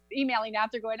people were emailing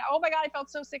after going, oh my God, I felt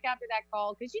so sick after that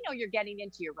call. Because, you know, you're getting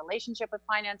into your relationship with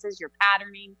finances, your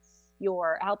patterning,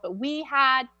 your health. But we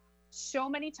had so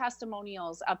many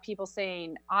testimonials of people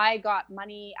saying, I got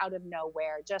money out of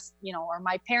nowhere, just, you know, or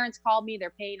my parents called me,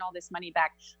 they're paying all this money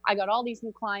back. I got all these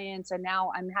new clients and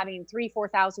now I'm having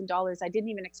 $3,000-$4,000 I didn't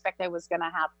even expect I was going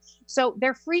to have. So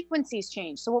their frequencies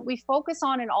change. So what we focus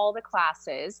on in all the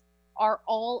classes are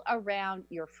all around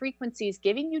your frequencies,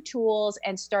 giving you tools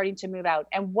and starting to move out.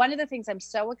 And one of the things I'm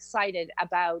so excited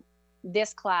about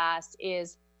this class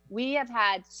is we have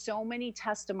had so many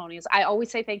testimonies. I always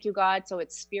say, thank you, God. So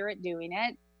it's spirit doing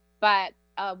it. But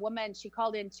a woman, she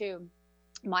called into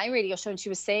my radio show and she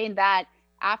was saying that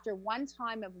after one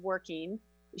time of working,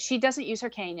 she doesn't use her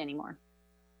cane anymore.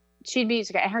 She'd be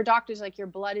using it. And her doctor's like, your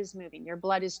blood is moving, your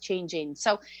blood is changing.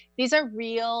 So these are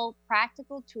real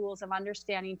practical tools of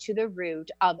understanding to the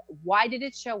root of why did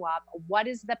it show up? What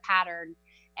is the pattern?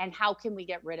 And how can we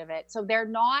get rid of it? So they're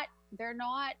not,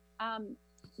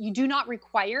 you do not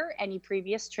require any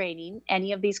previous training,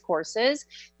 any of these courses.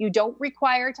 You don't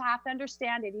require to have to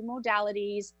understand any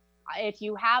modalities. If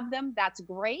you have them, that's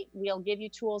great. We'll give you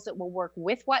tools that will work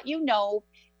with what you know,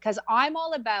 because I'm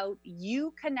all about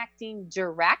you connecting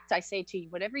direct. I say to you,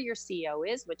 whatever your CEO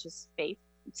is, which is faith,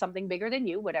 something bigger than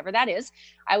you, whatever that is.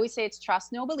 I always say it's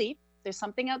trust, no belief. There's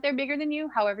something out there bigger than you,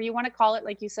 however you want to call it.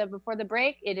 Like you said before the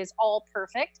break, it is all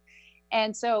perfect.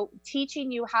 And so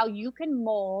teaching you how you can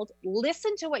mold,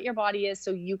 listen to what your body is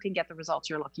so you can get the results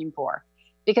you're looking for.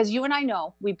 Because you and I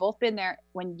know, we've both been there.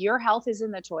 When your health is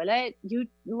in the toilet,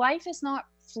 life is not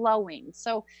flowing.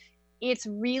 So it's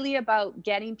really about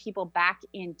getting people back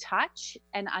in touch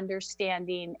and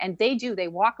understanding. And they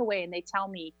walk away and they tell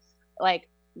me like,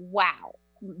 wow,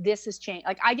 this has changed.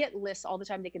 Like I get lists all the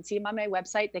time. They can see them on my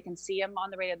website. They can see them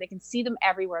on the radio. They can see them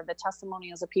everywhere. The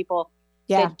testimonials of people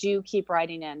that do keep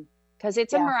writing in. Because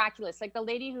it's a miraculous, like the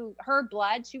lady who, her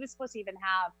blood, she was supposed to even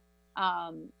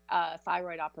have a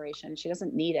thyroid operation. She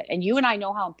doesn't need it. And you and I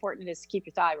know how important it is to keep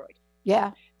your thyroid. Yeah.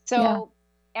 So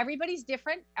everybody's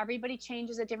different. Everybody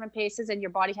changes at different paces and your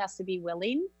body has to be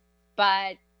willing.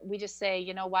 But we just say,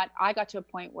 you know what? I got to a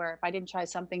point where if I didn't try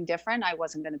something different, I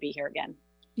wasn't going to be here again.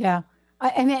 Yeah.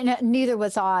 I mean, neither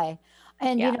was I.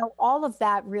 And, you know, all of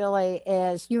that really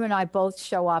is you and I both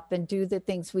show up and do the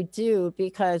things we do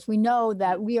because we know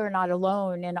that we are not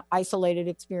alone in isolated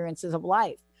experiences of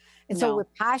life. And so we're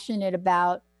passionate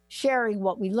about sharing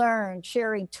what we learn,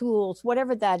 sharing tools,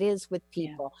 whatever that is with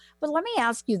people. But let me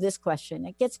ask you this question.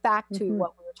 It gets back to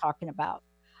what we were talking about.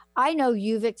 I know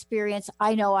you've experienced,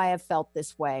 I know I have felt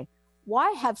this way.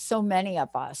 Why have so many of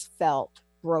us felt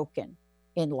broken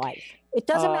in life? It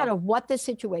doesn't matter what the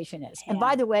situation is. And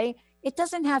by the way, it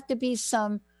doesn't have to be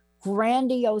some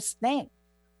grandiose thing.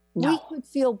 No. We could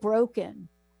feel broken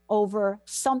over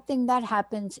something that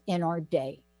happens in our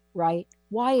day, right?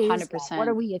 Why is 100%. That? What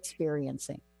are we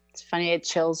experiencing? It's funny, it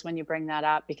chills when you bring that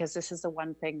up because this is the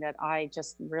one thing that I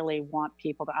just really want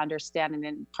people to understand and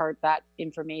impart that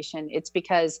information. It's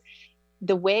because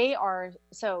the way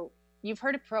so you've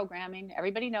heard of programming.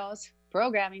 Everybody knows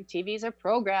programming, TVs are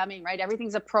programming, right?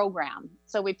 Everything's a program.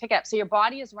 So we pick up, so your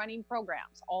body is running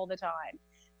programs all the time.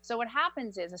 So what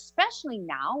happens is, especially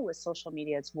now with social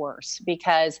media, it's worse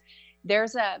because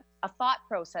there's a thought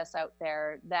process out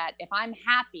there that if I'm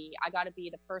happy, I got to be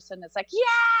the person that's like,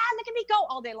 yeah, look at me go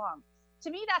all day long.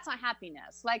 To me, that's not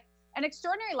happiness. Like an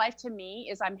extraordinary life to me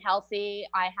is I'm healthy.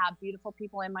 I have beautiful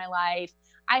people in my life.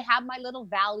 I have my little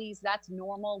valleys. That's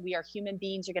normal. We are human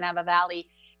beings. You're going to have a valley.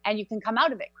 And you can come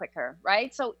out of it quicker,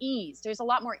 right? So ease, there's a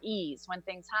lot more ease when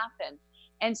things happen.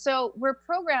 And so we're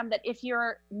programmed that if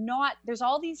you're not, there's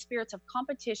all these spirits of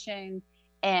competition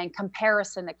and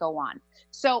comparison that go on.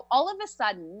 So all of a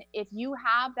sudden, if you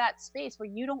have that space where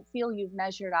you don't feel you've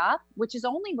measured up, which is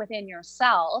only within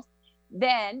yourself,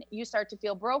 then you start to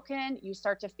feel broken. You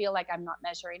start to feel like I'm not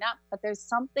measuring up, but there's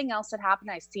something else that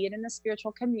happened. I see it in the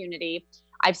spiritual community.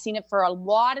 I've seen it for a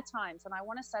lot of times, and I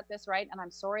want to set this right. And I'm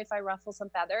sorry if I ruffle some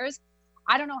feathers.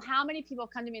 I don't know how many people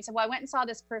come to me and say, well, I went and saw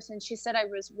this person. She said I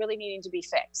was really needing to be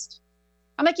fixed.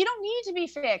 I'm like, you don't need to be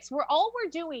fixed. All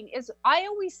we're doing is, I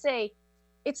always say,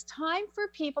 it's time for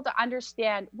people to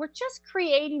understand we're just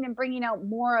creating and bringing out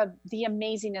more of the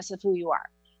amazingness of who you are.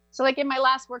 So like in my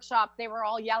last workshop, they were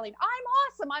all yelling,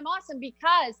 I'm awesome,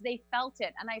 because they felt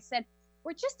it. And I said,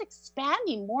 we're just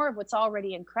expanding more of what's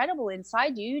already incredible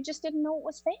inside you. You just didn't know it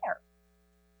was there.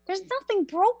 There's nothing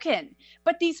broken,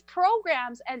 but these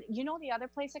programs, and the other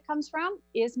place it comes from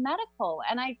is medical.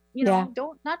 And I,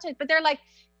 but they're like,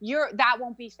 that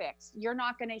won't be fixed. You're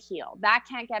not going to heal. That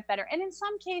can't get better. And in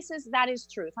some cases that is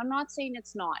truth. I'm not saying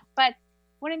it's not, but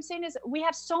what I'm saying is we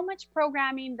have so much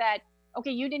programming that,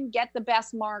 okay, you didn't get the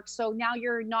best marks, so now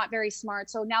you're not very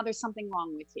smart. So now there's something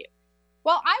wrong with you.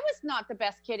 Well, I was not the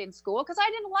best kid in school because I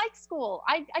didn't like school.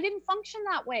 I didn't function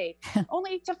that way,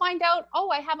 only to find out,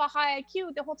 I have a high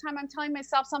IQ. The whole time I'm telling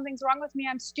myself something's wrong with me.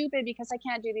 I'm stupid because I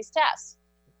can't do these tests.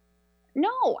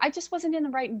 No, I just wasn't in the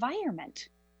right environment.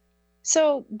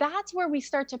 So that's where we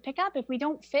start to pick up. If we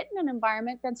don't fit in an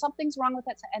environment, then something's wrong with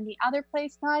it. And the other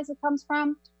place, guys, it comes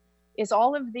from is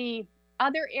all of the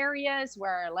other areas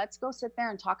where let's go sit there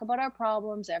and talk about our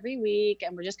problems every week,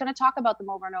 and we're just going to talk about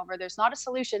them over and over. There's not a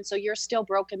solution, so you're still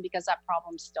broken because that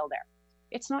problem's still there.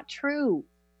 It's not true.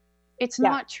 It's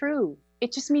not true.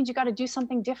 It just means you got to do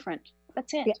something different.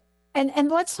 That's it. Yeah.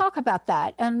 And let's talk about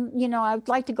that. And I'd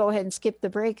like to go ahead and skip the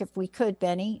break if we could,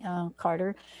 Benny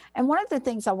Carter. And one of the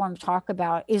things I want to talk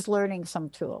about is learning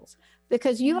some tools,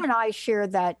 because you and I share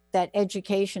that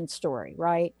education story,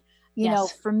 right?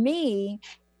 For me,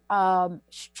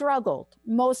 struggled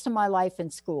most of my life in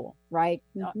school, right?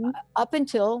 Up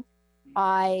until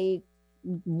I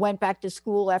went back to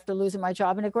school after losing my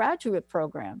job in a graduate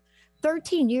program.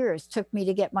 13 years took me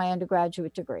to get my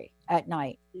undergraduate degree at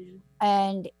night.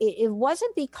 And it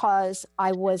wasn't because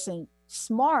I wasn't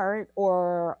smart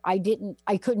or I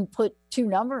couldn't put two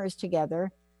numbers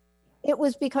together. It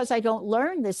was because I don't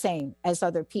learn the same as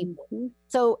other people.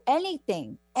 So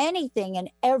anything and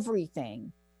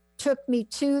everything took me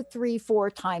 2, 3,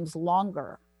 4 times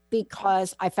longer,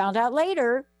 because I found out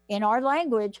later in our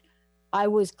language, I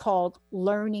was called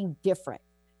learning different.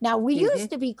 Now we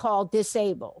used to be called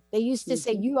disabled. They used to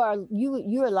say you are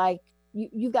like,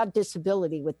 you got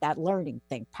disability with that learning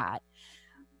thing, Pat.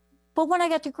 But when I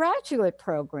got to graduate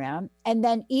program, and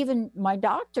then even my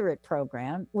doctorate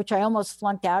program, which I almost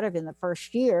flunked out of in the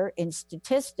first year in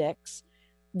statistics,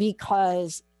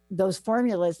 because those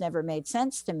formulas never made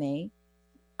sense to me,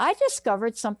 I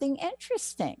discovered something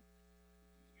interesting.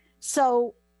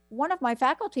 So one of my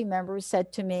faculty members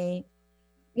said to me,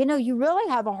 you really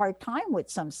have a hard time with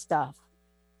some stuff,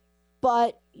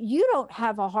 but you don't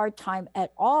have a hard time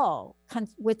at all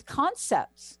with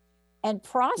concepts and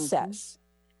process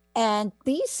and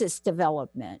thesis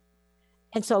development.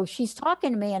 And so she's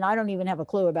talking to me and I don't even have a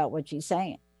clue about what she's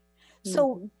saying.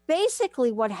 So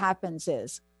basically what happens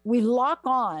is we lock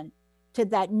on to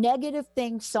that negative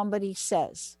thing somebody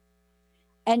says.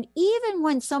 And even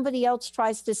when somebody else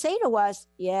tries to say to us,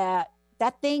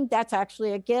 that thing, that's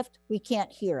actually a gift, we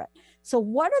can't hear it. So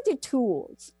what are the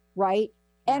tools, right?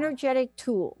 Energetic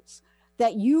tools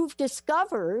that you've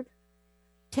discovered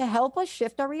to help us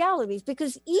shift our realities?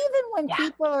 Because even when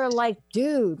people are like,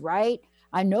 dude, right?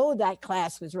 I know that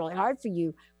class was really hard for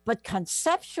you, but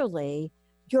conceptually,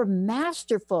 you're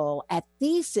masterful at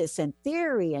thesis and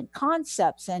theory and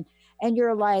concepts. And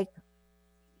you're like,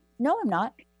 no, I'm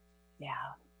not. Yeah.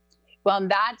 Well,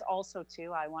 and that's also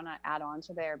too, I want to add on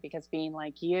to there, because being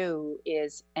like you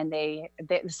is, and the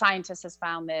scientists has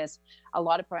found this, a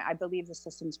lot of, I believe the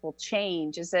systems will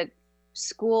change, is that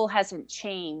school hasn't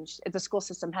changed. The school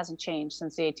system hasn't changed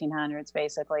since the 1800s,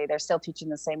 basically. They're still teaching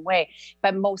the same way,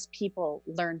 but most people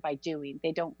learn by doing.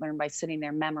 They don't learn by sitting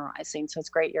there memorizing. So it's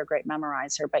great, you're a great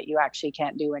memorizer, but you actually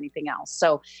can't do anything else.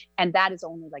 So, and that is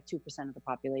only like 2% of the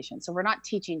population. So we're not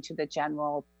teaching to the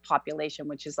general population,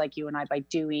 which is like you and I, by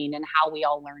doing, and how we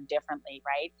all learn differently,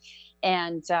 right?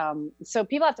 And so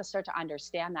people have to start to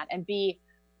understand that and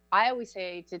I always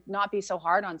say to not be so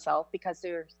hard on self, because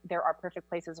there are perfect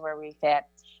places where we fit.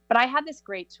 But I have this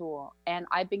great tool and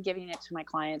I've been giving it to my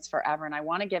clients forever, and I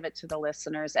want to give it to the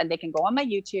listeners, and they can go on my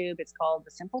YouTube. It's called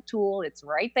The Simple Tool. It's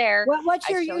right there. What's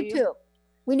your YouTube?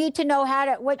 We need to know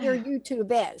what your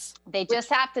YouTube is. They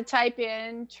just have to type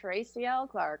in Tracy L.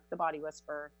 Clark, the Body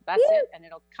Whisperer. That's it. And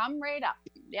it'll come right up.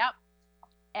 Yep.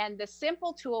 And the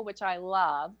simple tool, which I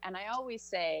love, and I always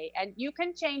say, and you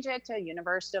can change it to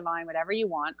universe, divine, whatever you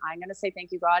want. I'm going to say,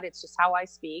 thank you, God. It's just how I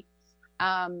speak.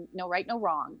 No right, no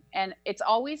wrong. And it's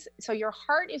always, so your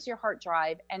heart is your heart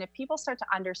drive. And if people start to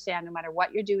understand, no matter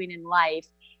what you're doing in life,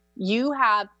 you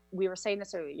have, we were saying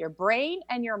this earlier, your brain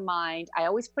and your mind. I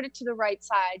always put it to the right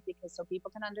side, because so people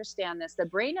can understand this. The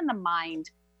brain and the mind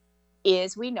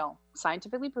is, we know,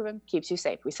 scientifically proven, keeps you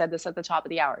safe. We said this at the top of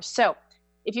the hour. So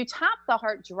if you tap the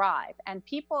heart drive, and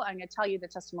people, I'm going to tell you the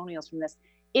testimonials from this.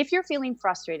 If you're feeling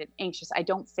frustrated, anxious, I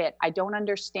don't fit, I don't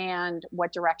understand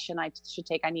what direction I should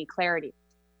take, I need clarity.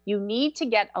 You need to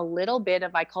get a little bit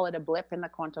of, I call it a blip in the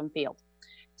quantum field.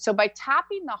 So by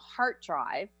tapping the heart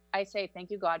drive, I say,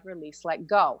 thank you, God, release, let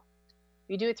go.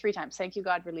 You do it 3 times. Thank you,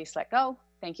 God, release, let go.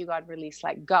 Thank you, God, release,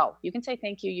 let go. You can say,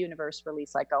 thank you, universe,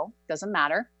 release, let go. Doesn't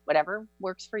matter, whatever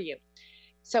works for you.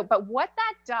 So, but what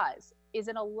that does is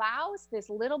it allows this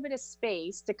little bit of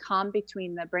space to come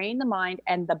between the brain, the mind,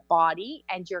 and the body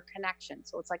and your connection.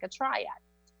 So it's like a triad.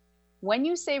 When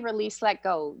you say release, let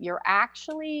go, you're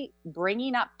actually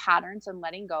bringing up patterns and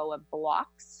letting go of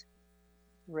blocks,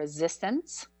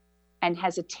 resistance, and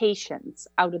hesitations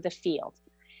out of the field.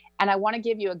 And I want to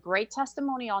give you a great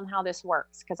testimony on how this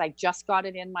works, because I just got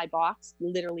it in my box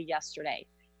literally yesterday.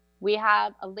 We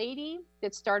have a lady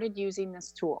that started using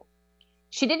this tool.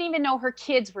 She didn't even know her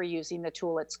kids were using the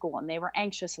tool at school, and they were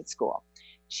anxious at school.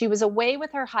 She was away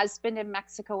with her husband in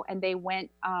Mexico, and they went,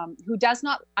 who does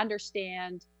not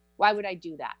understand, why would I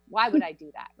do that? Why would I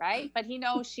do that? Right? But he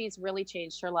knows she's really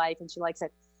changed her life and she likes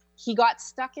it. He got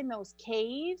stuck in those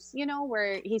caves, you know,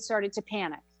 where he started to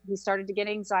panic. He started to get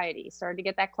anxiety, started to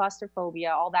get that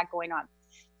claustrophobia, all that going on.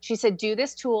 She said, do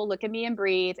this tool, look at me and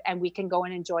breathe, and we can go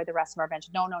and enjoy the rest of our adventure.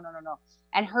 No.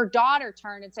 And her daughter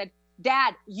turned and said,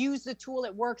 Dad, use the tool.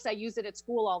 It works. I use it at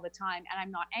school all the time, and I'm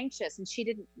not anxious. And she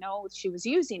didn't know she was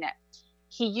using it.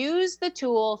 He used the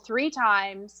tool 3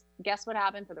 times. Guess what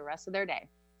happened for the rest of their day?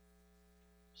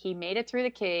 He made it through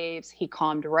the caves. He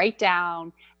calmed right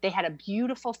down. They had a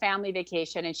beautiful family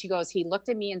vacation. And she goes, he looked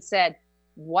at me and said,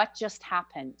 what just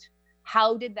happened?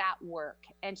 How did that work?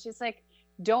 And she's like,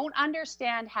 don't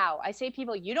understand how. I say,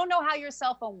 people, you don't know how your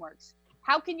cell phone works.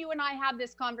 How can you and I have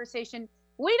this conversation?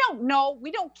 We don't know.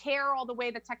 We don't care all the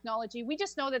way the technology. We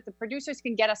just know that the producers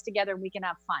can get us together and we can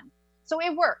have fun. So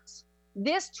it works.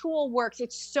 This tool works.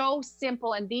 It's so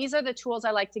simple. And these are the tools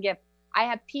I like to give. I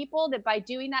have people that by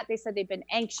doing that, they said they've been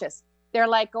anxious. They're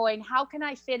like going, how can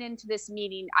I fit into this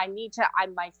meeting?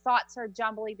 My thoughts are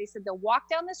jumbling. They said they'll walk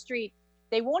down the street.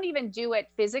 They won't even do it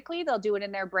physically. They'll do it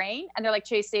in their brain. And they're like,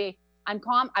 Tracy, I'm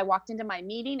calm. I walked into my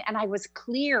meeting and I was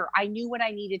clear. I knew what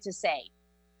I needed to say.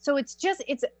 So it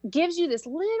gives you this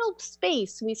little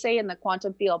space, we say in the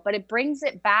quantum field, but it brings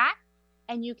it back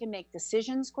and you can make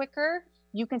decisions quicker.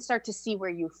 You can start to see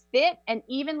where you fit. And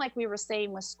even like we were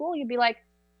saying with school, you'd be like,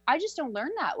 I just don't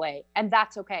learn that way. And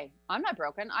that's okay. I'm not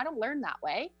broken. I don't learn that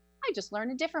way. I just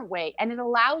learn a different way. And it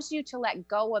allows you to let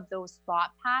go of those thought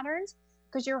patterns,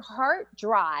 because your heart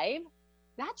drive,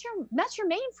 that's your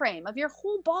mainframe of your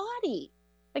whole body.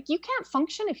 Like you can't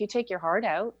function if you take your heart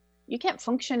out. You can't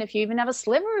function if you even have a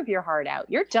sliver of your heart out.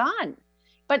 You're done.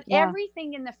 But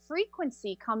everything in the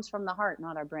frequency comes from the heart,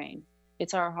 not our brain.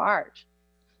 It's our heart.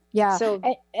 Yeah. So,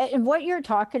 and what you're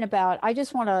talking about, I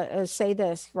just want to say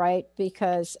this, right?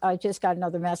 Because I just got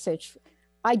another message.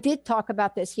 I did talk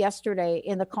about this yesterday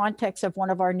in the context of one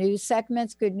of our news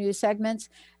segments, good news segments.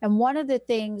 And one of the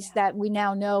things that we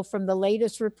now know from the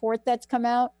latest report that's come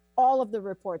out, all of the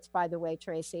reports, by the way,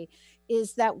 Tracy,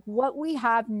 is that what we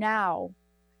have now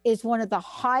is one of the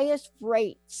highest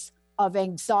rates of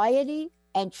anxiety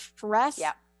and stress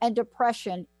and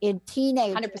depression in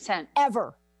teenagers 100%.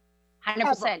 Ever.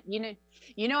 100%.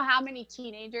 You know how many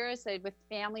teenagers with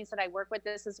families that I work with,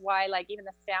 this is why, like even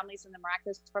the families in the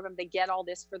Miraculous program, they get all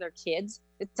this for their kids.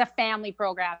 It's a family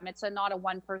program. It's not a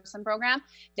one-person program.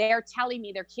 They're telling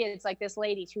me their kids, like this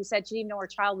lady who said she didn't know her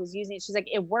child was using it. She's like,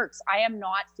 it works. I am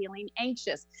not feeling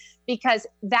anxious, because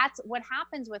that's what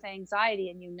happens with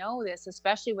anxiety. And you know this,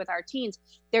 especially with our teens,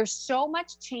 there's so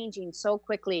much changing so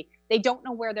quickly. They don't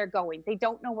know where they're going. They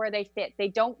don't know where they fit. They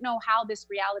don't know how this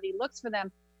reality looks for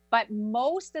them. But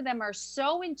most of them are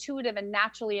so intuitive and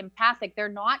naturally empathic. They're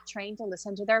not trained to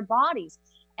listen to their bodies.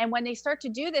 And when they start to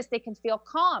do this, they can feel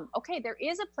calm. Okay, there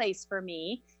is a place for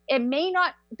me. It may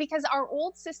not, because our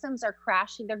old systems are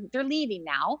crashing. They're leaving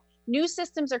now. New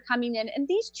systems are coming in, and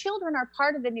these children are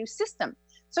part of the new system.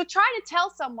 So try to tell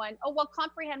someone, oh, well,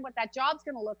 comprehend what that job's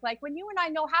going to look like, when you and I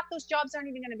know half those jobs aren't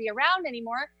even going to be around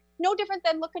anymore. No different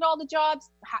than look at all the jobs.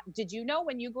 Did you know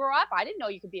when you grew up? I didn't know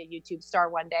you could be a YouTube star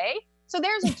one day. So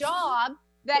there's a job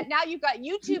that now you've got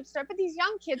YouTube stars, but these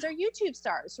young kids are YouTube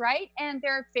stars, right? And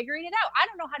they're figuring it out. I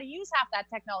don't know how to use half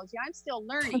that technology. I'm still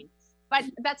learning, but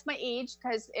that's my age,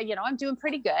 because, I'm doing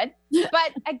pretty good.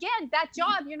 But again, that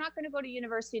job, you're not going to go to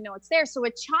university and know it's there. So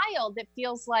a child that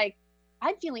feels like,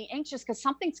 I'm feeling anxious because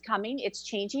something's coming, it's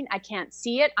changing, I can't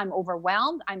see it, I'm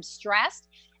overwhelmed, I'm stressed,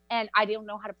 and I don't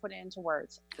know how to put it into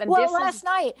words. And well, last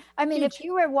night, I mean, if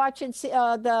you were watching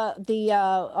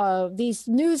these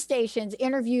news stations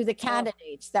interview the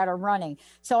candidates that are running.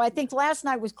 So I think last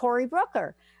night was Cory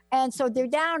Booker. And so they're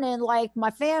down in like one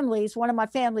of my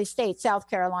family's states, South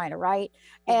Carolina, right?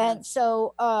 Yeah. And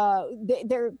so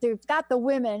they've got the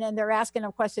women and they're asking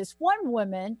them questions. One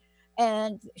woman,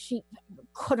 and she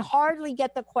could hardly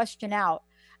get the question out.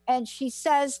 And she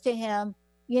says to him,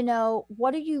 you know,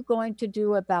 what are you going to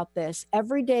do about this?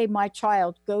 Every day my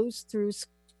child goes to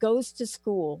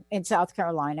school in South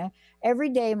Carolina. Every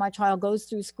day my child goes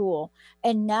through school.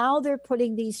 And now they're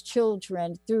putting these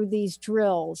children through these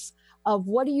drills of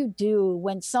what do you do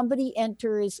when somebody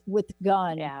enters with a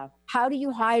gun? Yeah. How do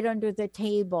you hide under the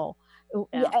table?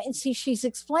 Yeah. And see, she's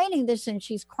explaining this and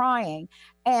she's crying.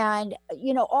 And,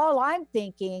 you know, all I'm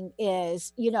thinking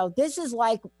is, you know, this is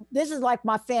like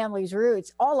my family's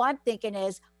roots. All I'm thinking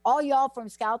is all y'all from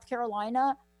South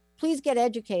Carolina, please get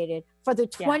educated. For the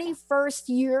 21st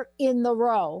year in the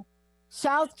row,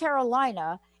 South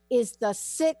Carolina is the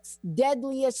 6th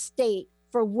deadliest state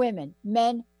for women,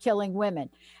 men killing women.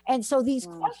 And so these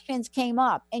questions came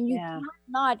up, and you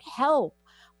cannot help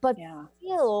but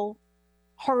feel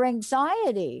her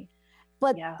anxiety.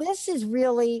 But this is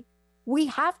really, we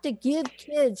have to give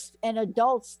kids and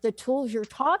adults the tools you're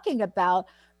talking about,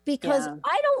 because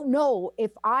I don't know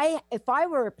if I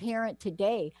were a parent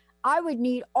today, I would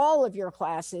need all of your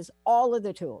classes, all of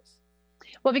the tools.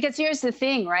 Well, because here's the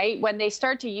thing, right? When they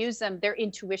start to use them, their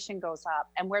intuition goes up,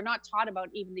 and we're not taught about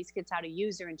even these kids how to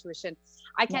use their intuition.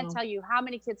 I can't tell you how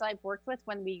many kids I've worked with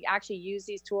when we actually use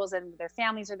these tools and their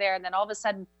families are there, and then all of a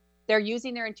sudden they're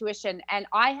using their intuition. And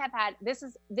I have had, this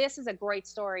is a great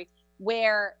story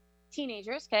where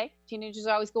teenagers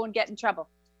always go and get in trouble.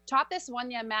 Taught this one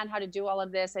young man how to do all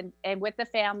of this, and with the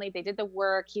family, they did the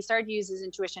work. He started to use his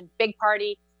intuition. Big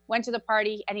party, went to the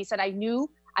party, and he said,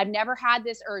 I've never had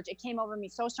this urge. It came over me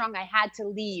so strong, I had to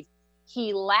leave.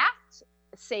 He left,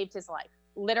 saved his life.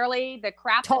 Literally, the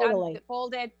crap that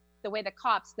unfolded, the way the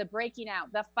cops, the breaking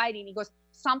out, the fighting. He goes,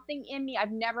 something in me,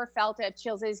 I've never felt it.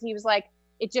 Chills. He was like,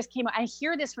 it just came out. I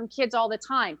hear this from kids all the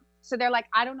time. So they're like,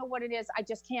 I don't know what it is. I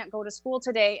just can't go to school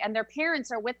today. And their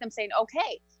parents are with them saying,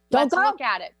 okay, let's look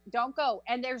at it. Don't go.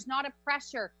 And there's not a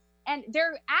pressure. And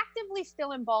they're actively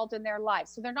still involved in their lives.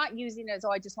 So they're not using it as,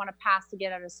 I just want to pass to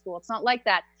get out of school. It's not like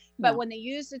that. But when they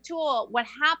use the tool, what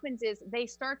happens is they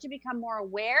start to become more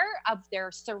aware of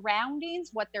their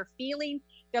surroundings, what they're feeling.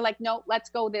 They're like, no,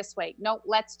 let's go this way. No,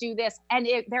 let's do this. And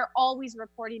they're always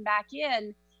reporting back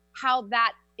in how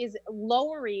that is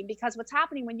lowering, because what's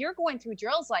happening when you're going through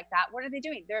drills like that, what are they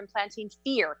doing? They're implanting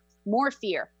fear, more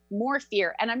fear, more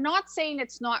fear. And I'm not saying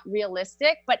it's not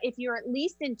realistic, but if you're at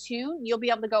least in tune, you'll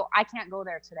be able to go, I can't go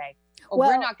there today, or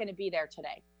we're not going to be there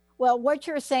today. Well, what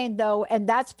you're saying though, and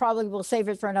that's probably, we'll save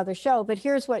it for another show, but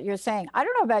here's what you're saying. I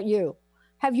don't know about you.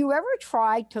 Have you ever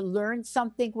tried to learn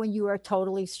something when you are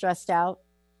totally stressed out?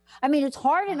 I mean, it's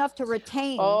hard enough to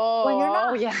retain when you're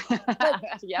not. Yeah.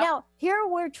 But now, here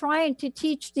we're trying to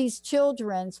teach these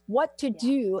children what to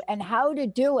do and how to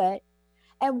do it.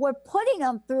 And we're putting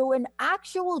them through an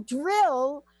actual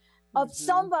drill of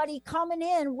somebody coming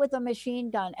in with a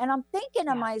machine gun. And I'm thinking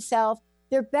to myself,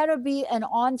 there better be an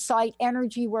on-site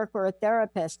energy worker or a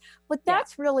therapist. But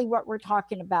that's really what we're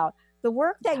talking about. The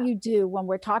work that you do when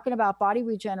we're talking about body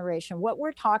regeneration, what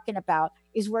we're talking about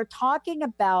is we're talking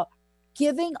about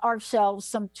giving ourselves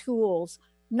some tools,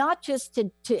 not just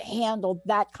to handle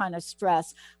that kind of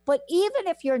stress, but even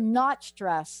if you're not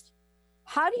stressed,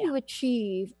 how do you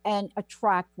achieve and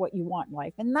attract what you want in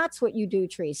life? And that's what you do,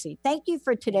 Tracy. Thank you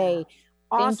for today.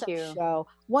 Awesome show.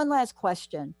 One last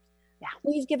question.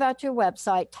 Please give out your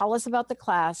website. Tell us about the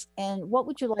class. And what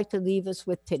would you like to leave us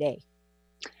with today?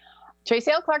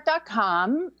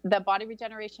 TracyLClark.com. The Body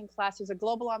Regeneration class is a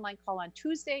global online call on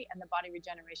Tuesday, and the Body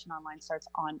Regeneration online starts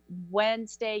on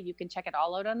Wednesday. You can check it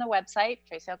all out on the website,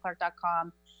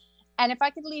 TracyLClark.com. And if I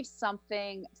could leave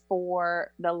something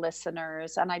for the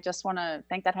listeners, and I just want to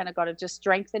thank that hand of God of just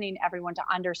strengthening everyone to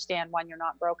understand when you're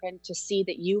not broken, to see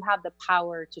that you have the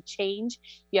power to change,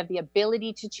 you have the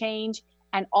ability to change.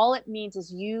 And all it means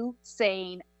is you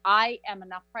saying, I am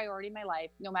enough priority in my life,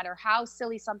 no matter how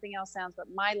silly something else sounds, but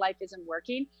my life isn't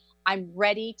working. I'm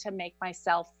ready to make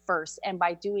myself first. And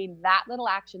by doing that little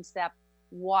action step,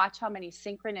 watch how many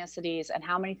synchronicities and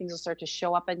how many things will start to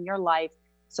show up in your life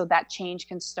so that change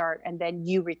can start. And then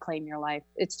you reclaim your life.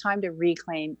 It's time to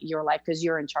reclaim your life because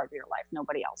you're in charge of your life.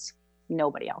 Nobody else.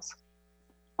 Nobody else.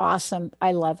 Awesome.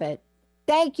 I love it.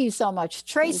 Thank you so much.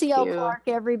 Tracy L. Clark,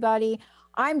 everybody.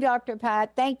 I'm Dr.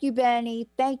 Pat. Thank you, Benny.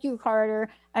 Thank you, Carter.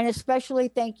 And especially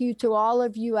thank you to all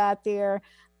of you out there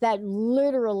that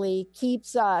literally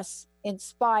keeps us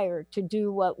inspired to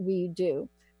do what we do.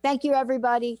 Thank you,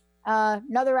 everybody.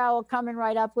 Another hour coming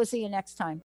right up. We'll see you next time.